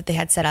 actually, that they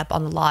had set up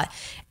on the lot,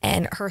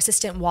 and her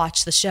assistant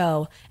watched the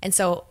show, and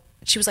so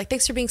she was like,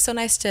 thanks for being so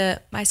nice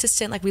to my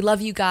assistant, like, we love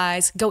you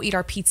guys, go eat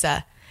our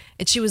pizza.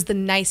 And she was the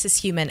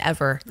nicest human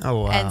ever.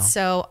 Oh, wow. And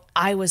so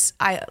I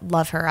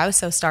love her. I was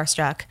so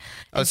starstruck.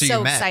 Oh, so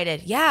you met.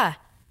 Excited. Yeah.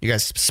 You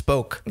guys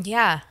spoke.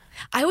 Yeah.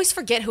 I always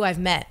forget who I've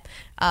met.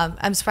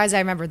 I'm surprised I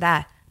remember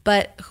that.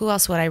 But who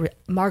else would I?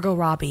 Margot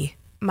Robbie.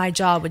 My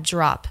jaw would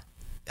drop.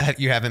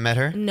 You haven't met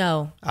her?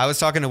 No. I was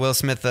talking to Will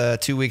Smith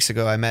 2 weeks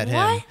ago. I met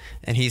him,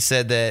 and he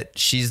said that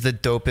she's the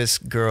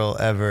dopest girl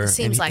ever.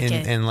 Seems like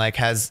it. And like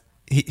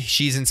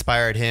she's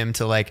inspired him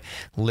to like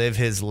live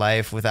his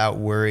life without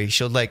worry.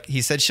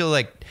 He said she'll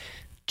like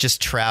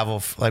just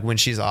travel, like when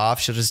she's off,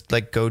 she'll just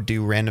like go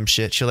do random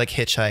shit. She'll like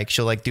hitchhike.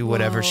 She'll like do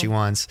whatever she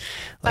wants.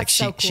 Like That's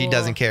so she cool.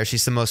 doesn't care.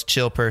 She's the most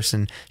chill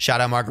person.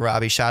 Shout out Margot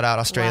Robbie. Shout out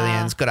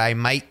Australians. Wow. Good I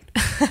might.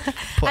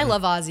 I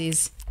love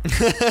Aussies.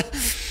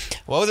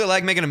 What was it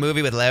like making a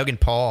movie with Logan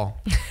Paul?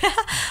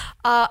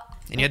 And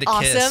you had to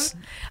kiss.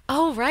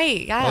 Oh,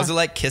 right. Yeah. What was it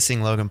like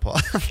kissing Logan Paul?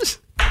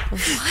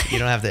 You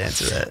don't have to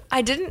answer that.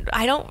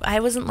 I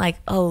wasn't like,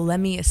 oh, let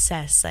me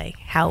assess like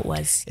how it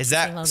was. Is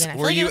that, kissing Logan. I feel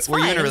were like it you was were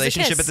you fine. in It a was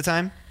relationship kiss. at the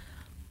time?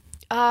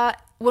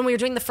 When we were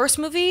doing the first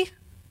movie,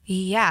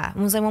 yeah.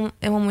 Was I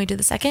when we did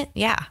the second?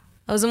 Yeah.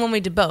 I was the one we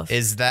did both.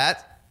 Is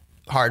that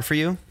hard for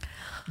you?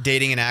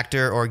 Dating an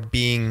actor or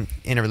being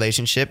in a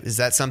relationship? Is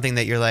that something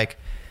that you're like,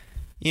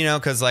 you know,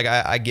 because like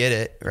I get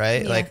it,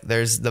 right? Yeah. Like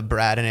there's the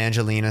Brad and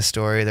Angelina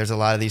story. There's a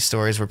lot of these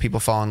stories where people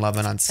fall in love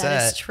on set.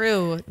 That is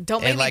true.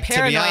 Don't make And like me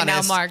to be paranoid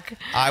honest, now, Mark.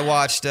 I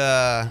watched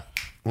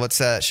what's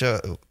that show?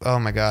 Oh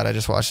my god, I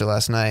just watched it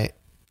last night.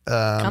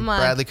 Come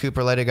on. Bradley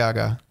Cooper, Lady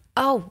Gaga.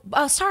 Oh,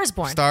 Star is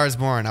Born. Star is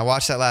Born. I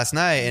watched that last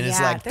night, and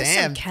it's like, there's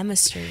damn, some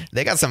chemistry.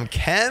 they got some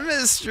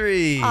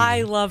chemistry.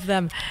 I love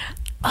them.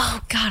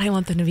 Oh God, I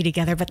want them to be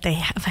together, but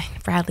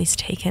Bradley's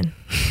taken.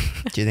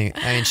 Do you think?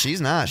 I mean,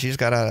 she's not. She just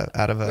got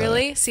out of a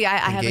really. See, I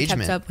haven't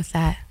engagement. kept up with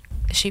that.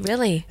 Is she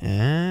really?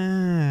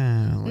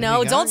 Yeah.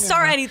 No, don't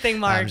start anything,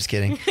 Mark. No, I'm just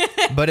kidding.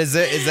 But is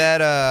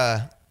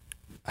that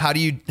how do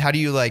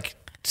you like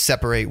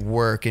separate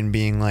work and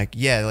being like,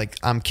 yeah, like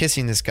I'm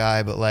kissing this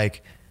guy, but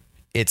like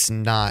it's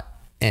not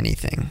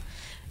anything.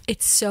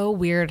 It's so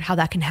weird how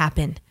that can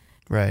happen.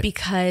 Right.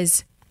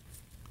 Because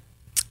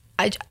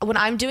when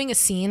I'm doing a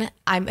scene,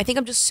 I think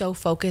I'm just so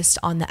focused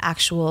on the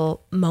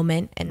actual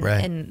moment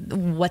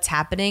and what's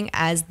happening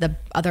as the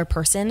other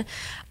person.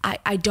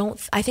 I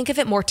think of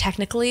it more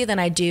technically than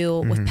I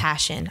do with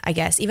passion, I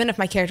guess. Even if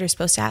my character is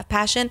supposed to have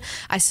passion,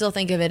 I still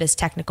think of it as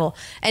technical.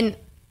 And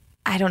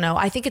I don't know.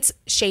 I think it's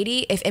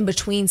shady if in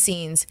between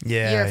scenes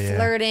you're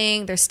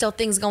flirting, there's still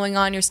things going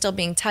on, you're still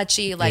being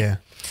touchy. Like,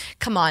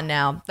 come on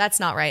now. That's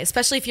not right,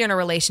 especially if you're in a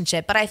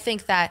relationship. But I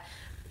think that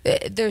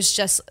there's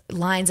just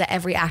lines that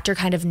every actor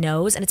kind of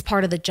knows, and it's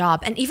part of the job.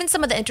 And even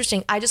some of the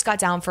interesting, I just got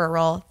down for a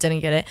role,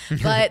 didn't get it,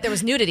 but there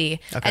was nudity.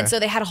 Okay. And so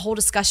they had a whole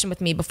discussion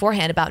with me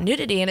beforehand about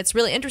nudity. And it's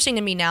really interesting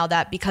to me now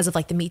that because of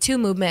like the Me Too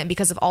movement and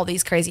because of all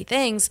these crazy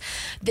things,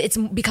 it's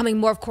becoming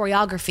more of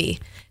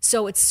choreography.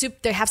 So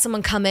they have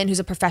someone come in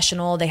who's a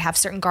professional. They have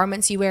certain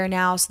garments you wear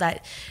now so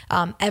that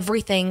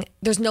everything,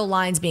 there's no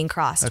lines being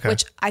crossed,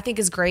 which I think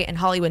is great. And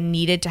Hollywood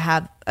needed to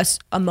have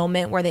a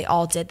moment where they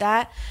all did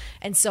that.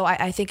 And so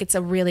I think it's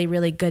a really,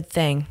 really good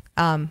thing.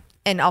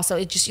 And also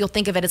you'll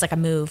think of it as like a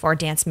move or a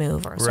dance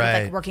move or sort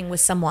of like working with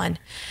someone.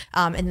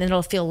 And then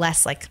it'll feel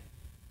less like.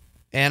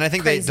 And I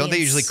think they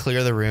usually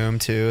clear the room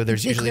too.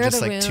 There's usually just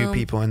like two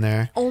people in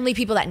there. Only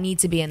people that need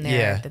to be in there.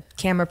 Yeah. The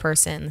camera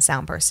person, the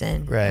sound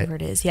person, whatever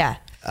it is. Yeah.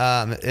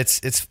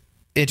 It's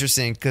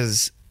interesting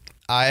because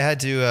I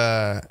had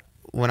to,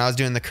 when I was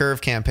doing the Curve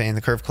campaign,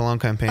 the Curve Cologne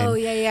campaign. Oh,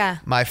 yeah.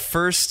 My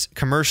first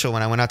commercial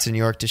when I went out to New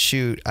York to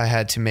shoot, I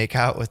had to make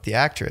out with the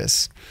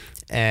actress.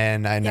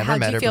 And I never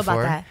met her before. How'd you feel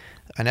about that?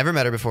 I never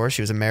met her before.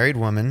 She was a married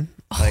woman.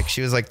 Like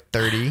she was like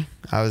 30.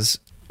 I was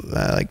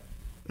like,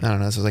 I don't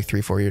know, this was like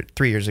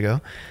 3 years ago.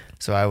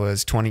 So I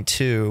was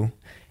 22.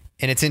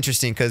 And it's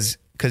interesting because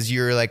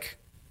you're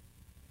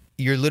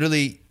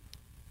literally,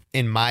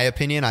 in my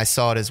opinion, I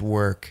saw it as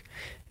work.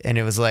 And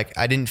it was like,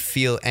 I didn't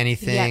feel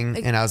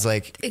anything. And I was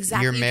like,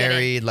 you're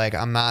married. Like,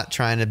 I'm not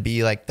trying to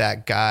be like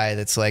that guy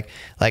that's like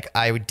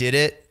I did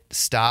it,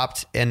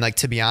 stopped. And like,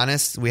 to be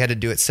honest, we had to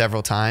do it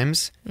several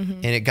times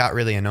and it got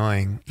really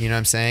annoying. You know what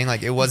I'm saying?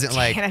 Like, it wasn't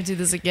like, can I do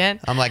this again?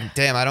 I'm like,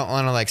 damn, I don't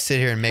want to like sit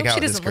here and make out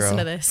with this girl. She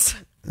doesn't listen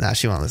to this. Nah,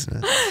 she won't listen to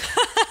this.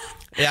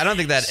 Yeah, I don't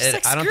think that,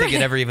 like, I don't think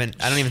it ever even,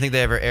 I don't even think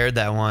they ever aired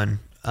that one.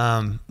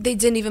 They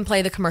didn't even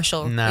play the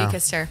commercial. No. You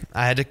kissed her.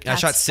 I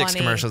shot 6 funny.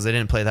 commercials. They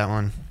didn't play that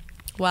one.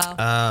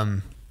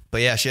 Wow.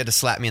 But yeah, she had to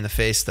slap me in the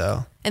face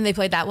though. And they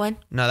played that one?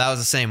 No, that was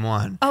the same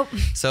one. Oh.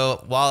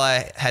 So while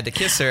I had to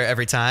kiss her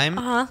every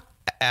time,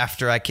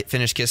 after I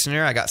finished kissing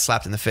her, I got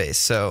slapped in the face.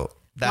 So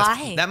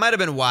why? That might have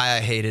been why I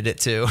hated it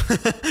too.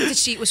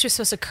 Was she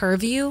supposed to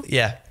curve you?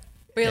 Yeah.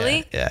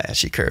 Really? Yeah,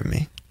 she curved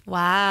me.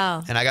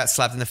 Wow. And I got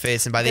slapped in the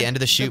face. And by the end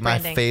of the shoot, my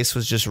face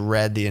was just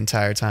red the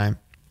entire time.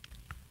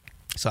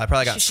 So I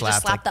probably got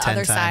slapped like 10 times. Slap the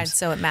other side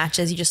so it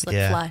matches. You just look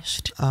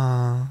flushed.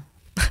 Oh,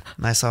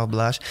 nice all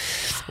blush.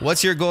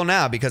 What's your goal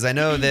now? Because I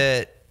know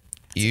that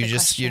you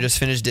just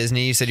finished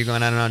Disney. You said you're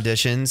going out on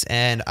auditions,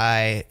 and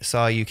I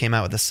saw you came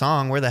out with a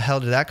song. Where the hell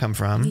did that come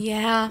from?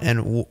 Yeah.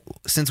 And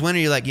since when are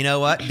you like, you know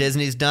what?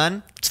 Disney's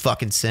done. Let's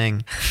fucking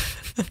sing.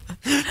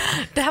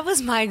 That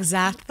was my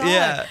exact thought.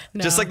 Yeah,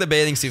 No. just like the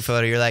bathing suit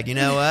photo. You're like, you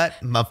know what?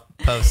 I'm gonna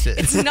post it.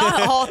 It's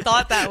not all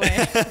thought that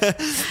way.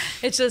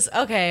 It's just,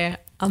 okay,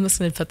 I'm just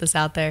going to put this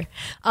out there.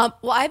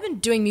 Well, I've been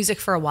doing music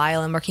for a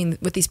while and working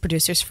with these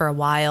producers for a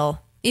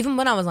while. Even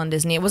when I was on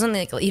Disney, it wasn't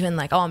like, even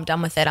like, oh, I'm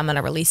done with it, I'm going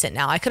to release it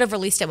now. I could have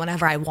released it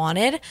whenever I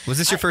wanted. Was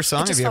this your first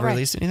song? Have you ever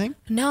released anything?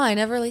 No, I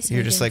never released anything.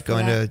 You're just like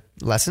going to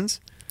lessons?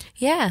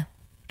 Yeah.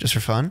 Just for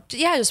fun?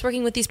 Yeah, just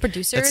working with these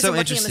producers That's so and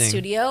working in the interesting.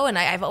 studio. And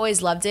I've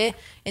always loved it.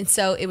 And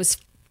so it was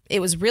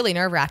really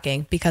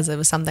nerve-wracking because it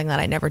was something that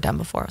I'd never done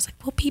before. I was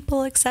like, will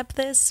people accept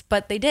this?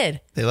 But they did.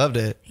 They loved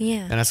it.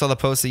 Yeah. And I saw the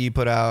post that you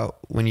put out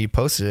when you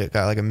posted it.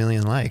 Got like 1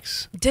 million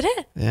likes. Did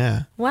it?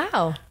 Yeah.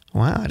 Wow.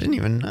 Wow, I didn't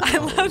even know. I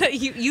love that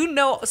you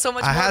know so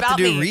much I more had about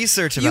to me. do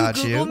research about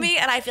you. You Google me,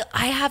 and I feel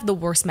I have the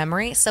worst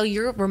memory. So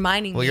you're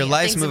reminding me. Well, your of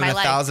life's things in moving my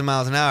life. 1,000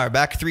 miles an hour.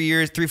 Back 4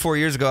 years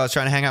ago, I was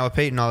trying to hang out with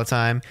Peyton all the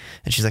time,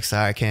 and she's like,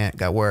 "Sorry, I can't.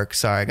 Got work.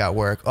 Sorry, I got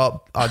work.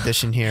 Oh,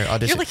 audition here.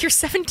 Audition." You're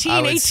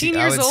 17, 18 years old.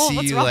 I would see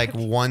What's you wrong like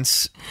with you?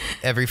 once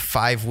every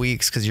 5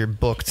 weeks because you're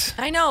booked.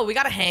 I know. We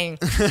gotta hang.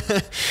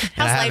 How's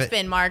life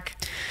been, Mark?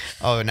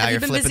 Oh, now Have you you're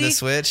been flipping the busy?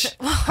 switch.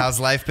 How's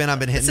life been? I've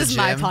been hitting This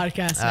the is gym. my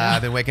podcast now.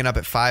 I've been waking up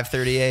at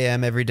 5:30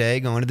 a.m. every day,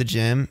 going to the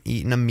gym,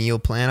 eating a meal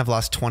plan. I've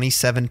lost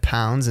 27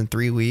 pounds in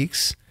 3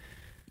 weeks.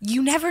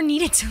 You never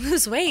needed to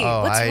lose weight.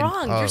 What's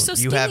wrong? You're so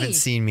skinny. You haven't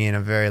seen me in a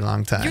very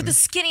long time. You're the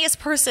skinniest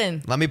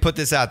person. Let me put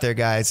this out there,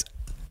 guys.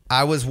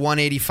 I was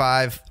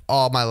 185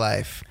 all my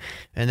life.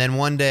 And then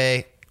one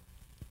day,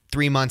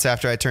 3 months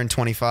after I turned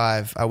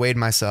 25, I weighed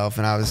myself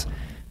and I was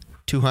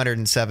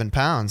 207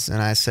 pounds.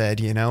 And I said,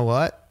 you know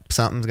what?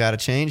 Something's got to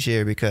change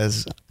here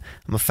because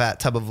I'm a fat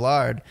tub of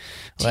lard.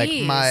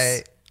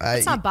 Jeez.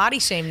 It's not body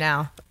shame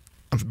now.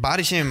 I'm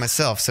body shaming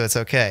myself, so it's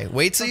okay.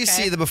 Wait till you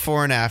see the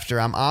before and after.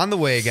 I'm on the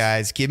way,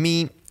 guys. Give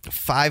me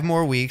 5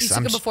 more weeks. You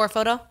took a before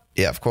photo?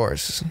 Yeah, of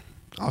course.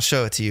 I'll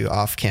show it to you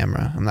off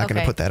camera. I'm not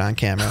going to put that on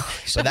camera.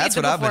 But that's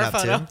what I've been up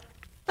to.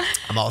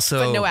 I'm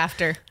also... But no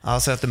after. I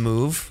also have to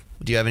move.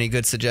 Do you have any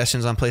good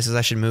suggestions on places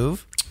I should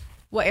move?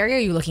 What area are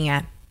you looking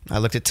at? I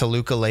looked at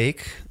Toluca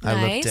Lake. Nice.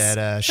 I looked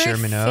at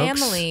Sherman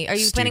Oaks. Family. Are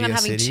you planning on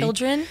having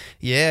children?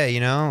 Yeah,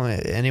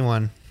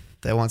 anyone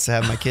that wants to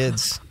have my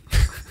kids.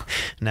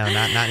 No,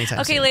 not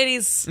anytime soon. Okay,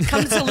 ladies,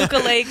 come to Toluca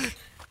Lake.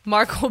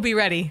 Mark will be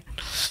ready.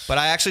 But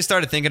I actually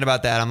started thinking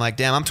about that. I'm like,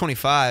 damn, I'm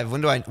 25.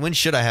 When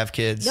should I have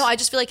kids? No, I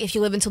just feel like if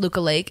you live in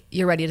Toluca Lake,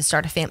 you're ready to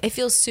start a family. It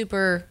feels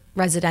super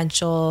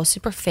residential,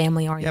 super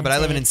family oriented. Yeah, but I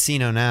live in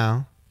Encino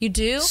now. You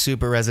do?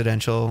 Super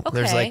residential. Okay.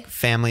 There's like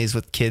families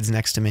with kids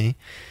next to me.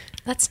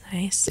 That's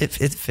nice. It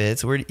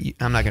fits.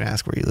 I'm not going to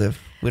ask where you live.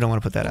 We don't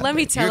want to put that out Let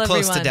me there. tell You're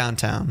close to everyone.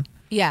 downtown.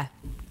 Yeah.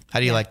 How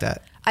do you like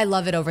that? I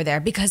love it over there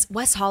because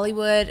West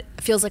Hollywood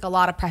feels like a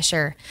lot of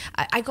pressure.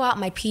 I go out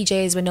in my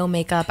PJs with no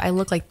makeup. I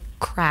look like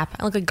crap.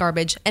 I look like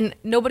garbage and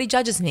nobody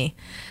judges me.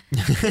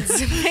 It's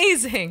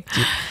amazing.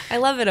 I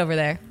love it over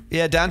there.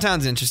 Yeah,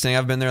 downtown's interesting.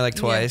 I've been there like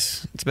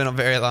twice. It's been a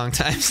very long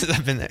time since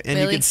I've been there. And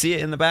Really? you can see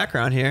it in the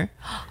background here.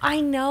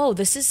 I know.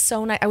 This is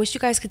so nice. I wish you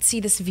guys could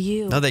see this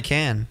view. No, they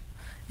can.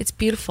 It's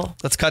beautiful.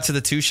 Let's cut to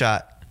the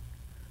 2-shot.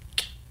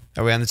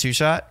 Are we on the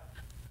 2-shot?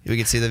 We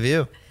can see the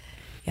view.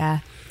 Yeah.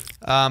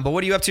 But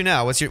what are you up to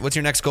now? What's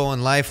your next goal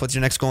in life? What's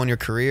your next goal in your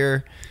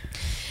career?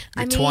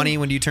 You're 20.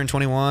 When do you turn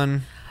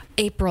 21?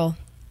 April.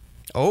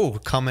 Oh,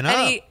 coming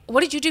up. What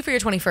did you do for your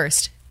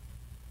 21st?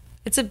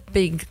 It's a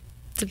big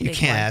You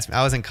can't ask me.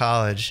 I was in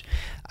college.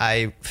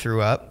 I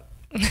threw up.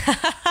 It's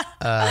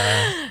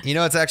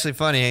actually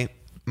funny.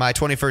 My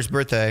 21st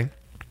birthday,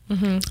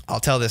 I'll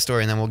tell this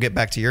story and then we'll get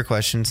back to your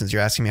question since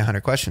you're asking me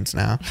 100 questions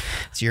now.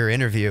 It's your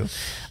interview.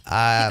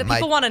 The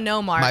people want to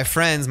know, Mark. My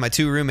friends, my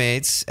 2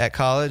 roommates at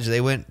college,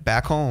 they went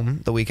back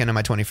home the weekend of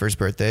my 21st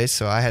birthday.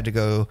 So I had to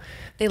go.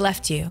 They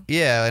left you.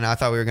 Yeah, and I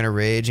thought we were going to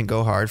rage and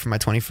go hard for my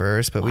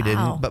 21st, but we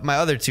didn't. But my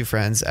other 2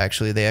 friends,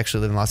 they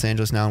actually live in Los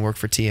Angeles now and work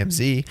for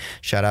TMZ.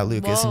 Shout out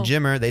Lucas and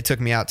Jimmer. They took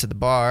me out to the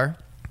bar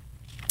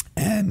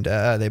and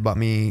they bought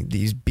me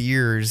these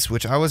beers,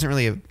 which I wasn't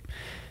really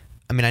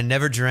I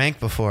never drank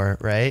before,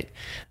 right?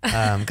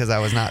 Because I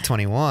was not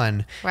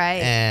 21.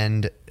 Right.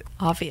 And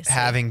obviously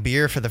having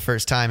beer for the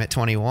first time at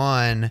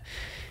 21,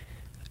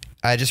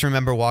 I just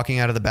remember walking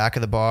out of the back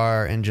of the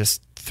bar and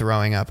just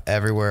throwing up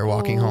everywhere,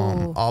 walking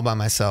home all by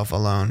myself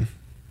alone.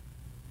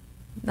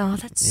 No,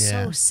 that's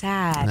so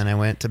sad. And then I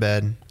went to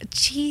bed.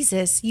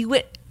 Jesus,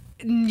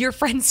 your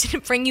friends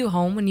didn't bring you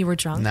home when you were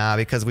drunk? Nah,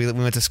 because we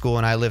went to school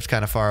and I lived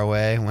kind of far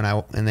away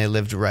and they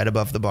lived right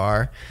above the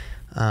bar.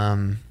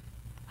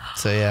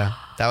 So yeah,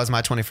 that was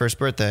my 21st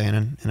birthday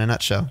in a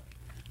nutshell.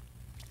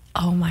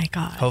 Oh my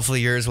God.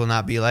 Hopefully yours will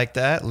not be like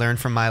that. Learn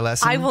from my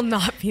lesson. I will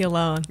not be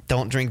alone.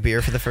 Don't drink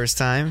beer for the first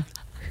time.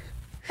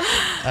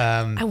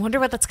 I wonder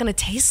what that's going to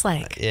taste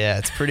like.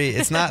 Yeah,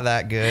 it's not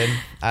that good.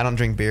 I don't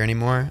drink beer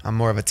anymore. I'm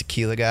more of a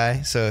tequila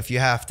guy. So if you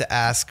have to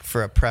ask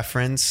for a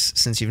preference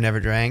since you've never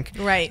drank,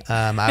 right?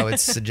 I would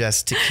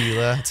suggest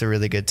tequila. It's a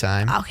really good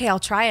time. Okay, I'll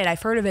try it.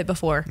 I've heard of it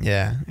before.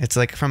 Yeah, it's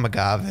like from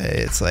agave.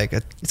 It's like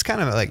it's kind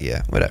of like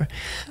whatever.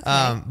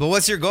 Okay. But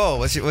what's your goal?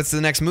 What's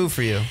the next move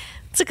for you?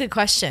 It's a good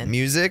question.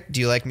 Music? Do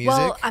you like music?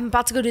 Well, I'm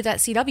about to go do that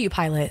CW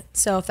pilot.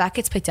 So if that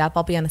gets picked up,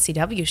 I'll be on a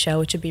CW show,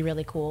 which would be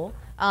really cool.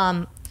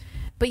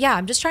 But yeah,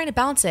 I'm just trying to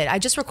balance it. I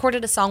just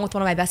recorded a song with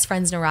one of my best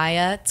friends,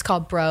 Naraya. It's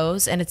called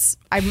Bros, and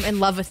I'm in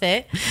love with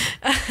it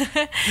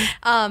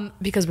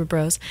because we're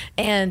bros.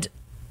 And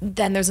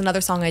then there's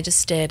another song I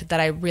just did that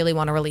I really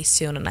want to release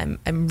soon, and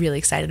I'm really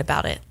excited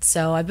about it.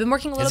 So I've been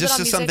working a little bit on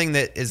music. Is this just something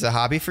that is a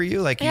hobby for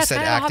you? Like you said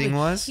acting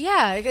was?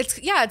 Yeah, it's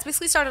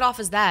basically started off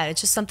as that.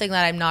 It's just something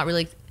that I'm not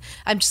really,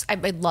 I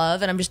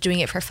love, and I'm just doing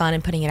it for fun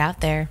and putting it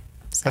out there.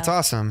 So, that's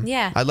awesome.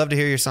 Yeah. I'd love to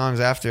hear your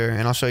songs after,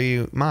 and I'll show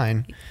you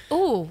mine.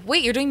 Oh,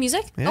 wait, you're doing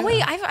music? Yeah. Oh,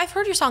 wait, I've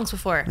heard your songs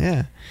before.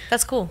 Yeah.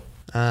 That's cool.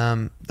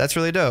 That's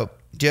really dope.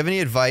 Do you have any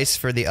advice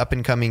for the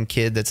up-and-coming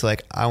kid that's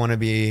like, I want to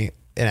be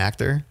an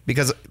actor?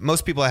 Because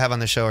most people I have on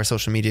the show are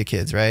social media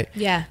kids, right?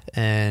 Yeah.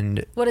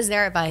 And what is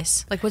their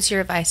advice? Like, what's your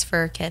advice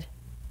for a kid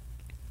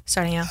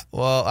starting out?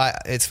 Well,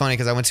 it's funny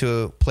because I went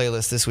to a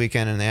playlist this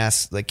weekend and they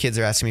asked, like, kids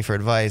are asking me for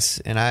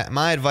advice, and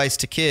my advice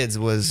to kids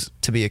was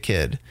to be a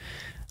kid.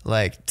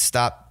 Like,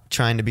 stop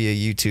trying to be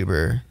a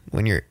YouTuber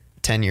when you're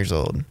 10 years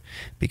old,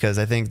 because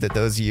I think that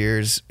those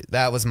years,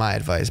 that was my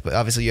advice. But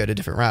obviously you had a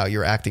different route. You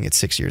were acting at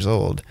 6 years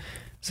old.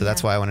 So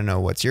that's why I want to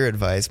know, what's your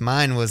advice?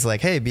 Mine was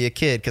like, hey, be a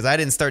kid, because I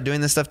didn't start doing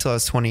this stuff till I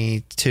was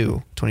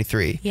 22,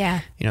 23. Yeah. You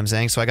know what I'm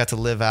saying? So I got to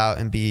live out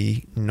and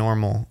be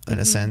normal in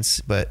a sense.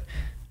 But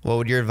what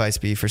would your advice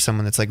be for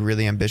someone that's like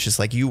really ambitious,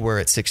 like you were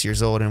at 6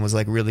 years old, and was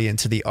like really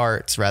into the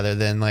arts rather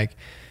than like,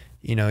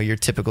 you know, your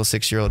typical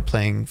 6-year-old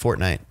playing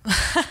Fortnite?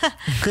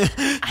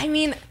 I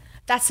mean,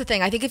 that's the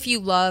thing. I think if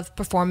you love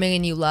performing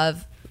and you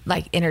love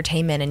like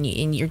entertainment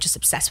and you're just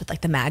obsessed with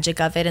like the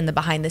magic of it and the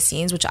behind the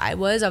scenes, which I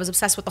was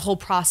obsessed with the whole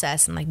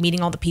process and like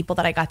meeting all the people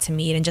that I got to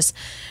meet and just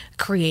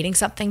creating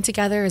something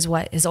together is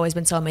what has always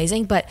been so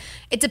amazing. But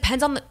it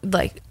depends on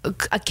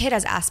kids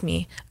have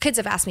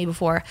asked me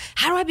before,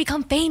 how do I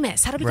become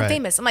famous? How do I become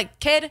famous? I'm like,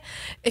 kid,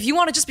 if you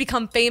want to just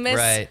become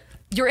famous,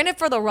 you're in it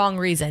for the wrong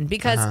reason,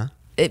 because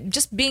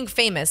just being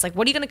famous, like,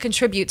 what are you going to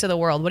contribute to the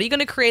world? What are you going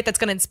to create that's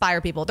going to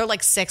inspire people? They're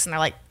like 6 and they're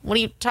like, what are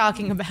you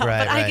talking about?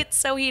 I get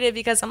so heated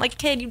because I'm like,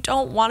 kid, you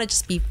don't want to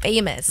just be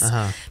famous,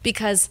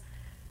 because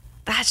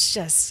that's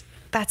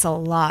a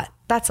lot.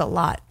 That's a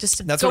lot. Just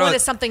to go into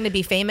something to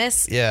be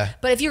famous. Yeah.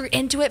 But if you're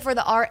into it for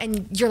the art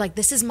and you're like,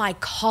 this is my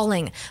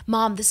calling,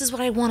 Mom, this is what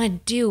I want to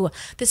do.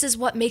 This is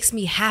what makes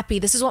me happy.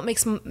 This is what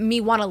makes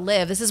me want to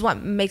live. This is what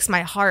makes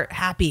my heart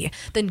happy.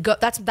 Then go.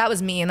 that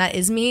was me, and that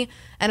is me.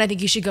 And I think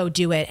you should go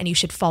do it, and you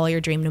should follow your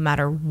dream no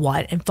matter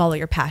what, and follow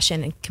your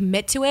passion and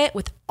commit to it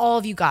with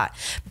all you've got.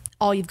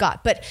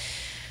 But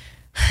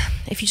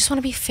if you just want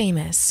to be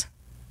famous,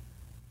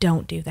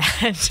 don't do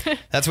that.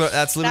 That's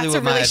literally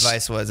what my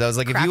advice was. I was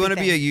like, if you want to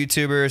be a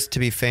YouTuber, to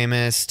be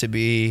famous, to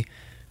be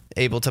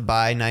able to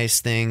buy nice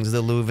things,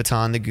 the Louis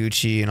Vuitton, the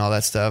Gucci, and all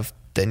that stuff,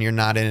 then you're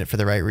not in it for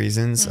the right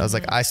reasons. I was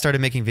like, I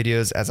started making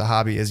videos as a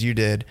hobby, as you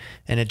did,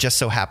 and it just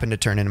so happened to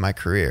turn into my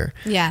career.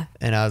 Yeah.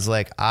 And I was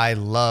like, I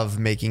love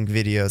making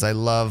videos. I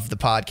love the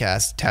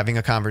podcast, having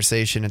a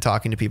conversation and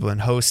talking to people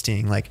and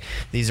hosting. Like,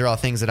 these are all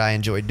things that I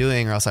enjoy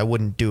doing, or else I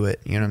wouldn't do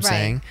it. You know what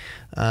I'm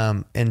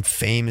saying? And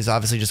fame is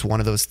obviously just one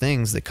of those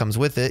things that comes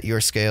with it.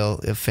 Your scale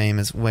of fame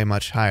is way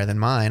much higher than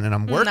mine, and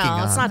I'm working on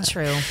it. No, it's not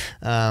true.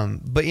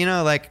 But you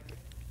know, like,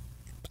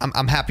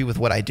 I'm happy with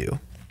what I do.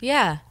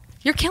 Yeah.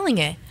 You're killing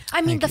it.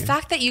 I mean, the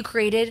fact that you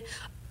created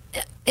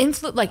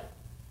like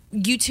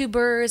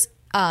YouTubers,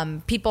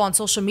 people on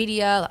social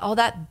media, all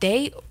that,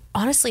 they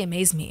honestly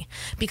amaze me,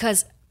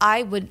 because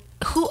how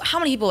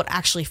many people would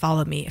actually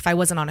follow me if I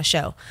wasn't on a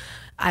show?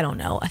 I don't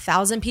know,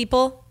 1,000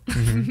 people,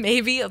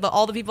 maybe, of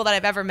all the people that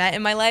I've ever met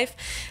in my life.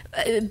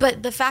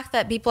 But the fact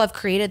that people have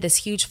created this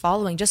huge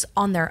following just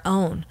on their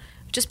own,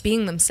 just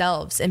being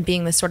themselves and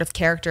being this sort of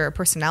character or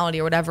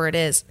personality or whatever it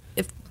is,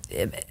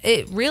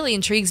 it really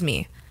intrigues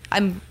me.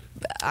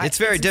 It's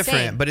very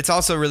different, but it's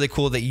also really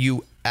cool that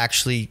you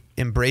actually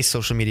embrace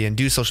social media and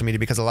do social media,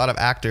 because a lot of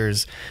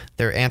actors,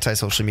 they're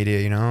anti-social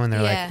media, you know, and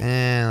they're like,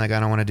 I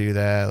don't want to do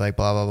that, like,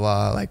 blah, blah,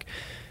 blah. Like,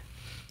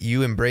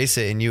 you embrace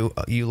it, and you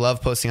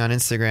love posting on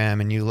Instagram,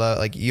 and you love,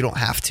 like, you don't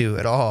have to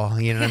at all,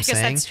 you know what I'm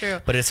saying? That's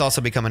true. But it's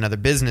also become another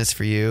business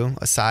for you,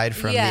 aside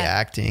from the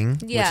acting.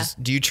 Yeah.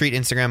 Do you treat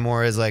Instagram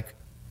more as like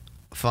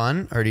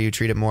fun, or do you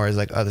treat it more as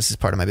like, oh, this is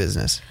part of my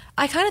business?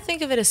 I kind of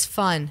think of it as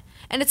fun,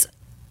 and it's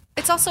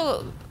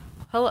also...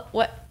 Hello,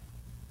 what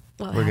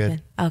We're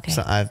happened? good. Okay.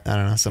 So I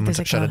don't know. Someone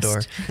shut a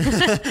door.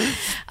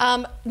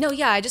 No,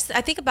 yeah.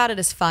 I think about it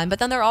as fun, but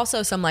then there are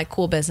also some like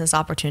cool business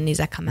opportunities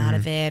that come out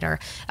of it, or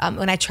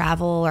when I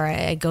travel or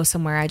I go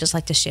somewhere, I just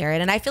like to share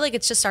it. And I feel like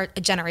it's just a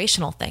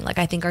generational thing. Like,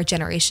 I think our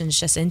generation's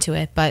just into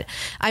it. But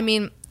I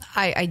mean,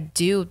 I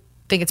do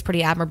think it's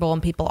pretty admirable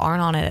when people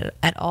aren't on it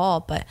at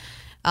all. But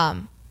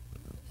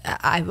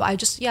I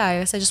guess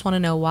I just want to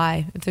know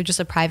why, if they're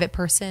just a private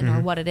person or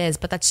what it is.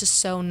 But that's just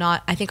so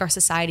not, I think our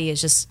society is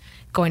just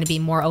going to be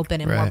more open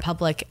and more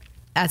public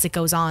as it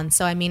goes on.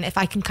 So, I mean, if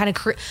I can kind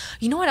of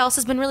you know what else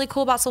has been really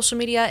cool about social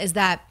media is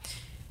that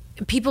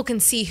people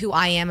can see who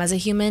I am as a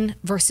human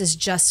versus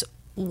just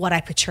what I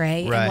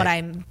portray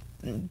and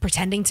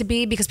pretending to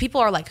be, because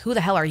people are like, who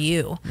the hell are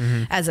you?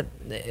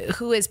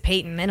 Who is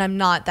Peyton? And I'm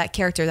not that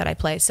character that I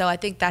play. So I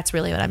think that's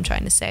really what I'm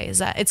trying to say, is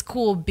that it's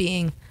cool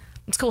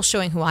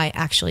showing who I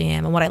actually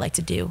am and what I like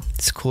to do.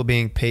 It's cool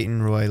being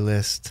Peyton Roy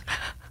List.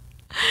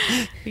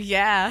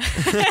 Yeah.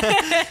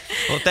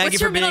 Well, thank you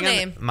for being What's your middle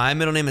name? My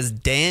middle name is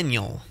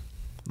Daniel.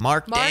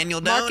 Mark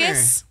Daniel Donor.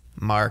 Marcus?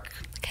 Mark.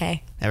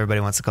 Okay. Everybody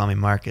wants to call me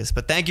Marcus.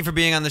 But thank you for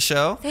being on the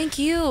show. Thank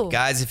you.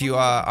 Guys, if you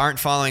aren't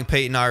following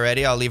Peyton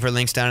already, I'll leave her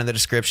links down in the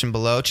description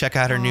below. Check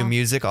out her new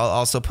music. I'll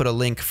also put a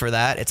link for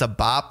that. It's a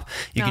bop.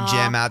 You can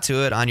jam out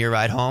to it on your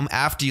ride home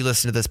after you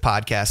listen to this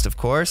podcast, of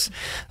course.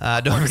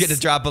 Don't forget to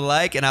drop a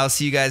like, and I'll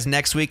see you guys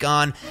next week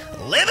on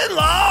Living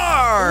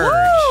Large.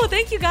 Woo!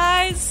 Thank you,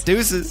 guys.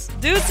 Deuces.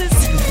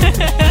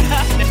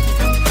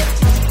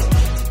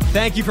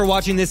 Thank you for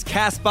watching this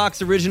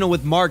CastBox original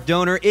with Mark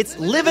Donor. It's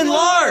Living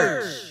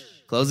Large.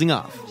 Closing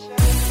off.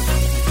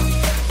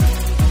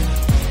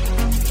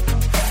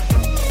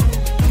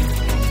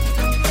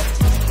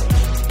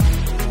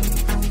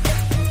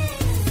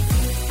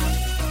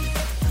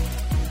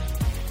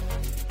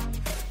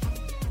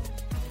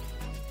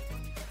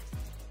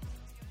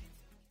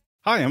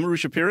 Hi, I'm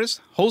Arusha Pires,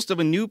 host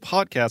of a new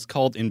podcast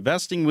called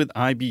Investing with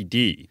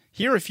IBD.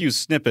 Here are a few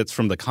snippets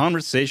from the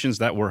conversations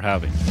that we're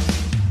having.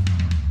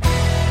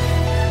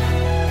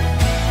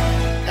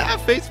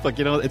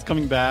 Facebook, it's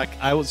coming back.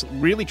 I was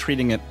really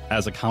treating it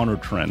as a counter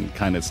trend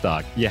kind of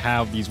stock. You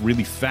have these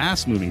really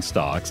fast moving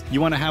stocks. You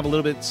want to have a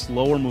little bit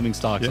slower moving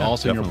stocks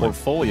also in your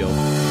portfolio.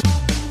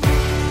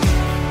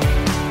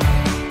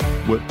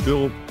 What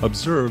Bill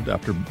observed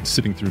after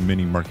sitting through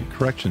many market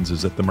corrections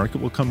is that the market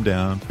will come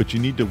down, but you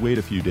need to wait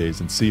a few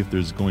days and see if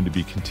there's going to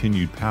be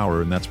continued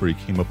power, and that's where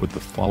he came up with the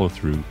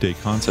follow-through day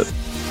concept.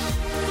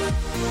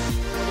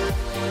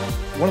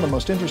 One of the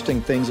most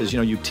interesting things is,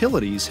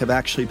 utilities have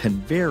actually been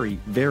very,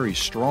 very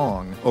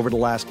strong over the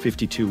last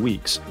 52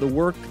 weeks. The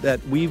work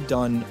that we've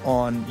done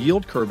on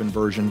yield curve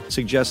inversion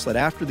suggests that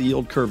after the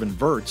yield curve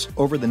inverts,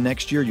 over the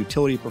next year,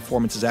 utility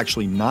performance is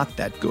actually not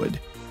that good.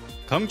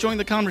 Come join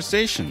the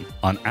conversation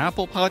on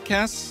Apple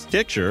Podcasts,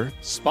 Stitcher,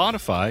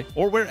 Spotify,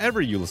 or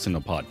wherever you listen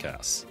to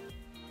podcasts.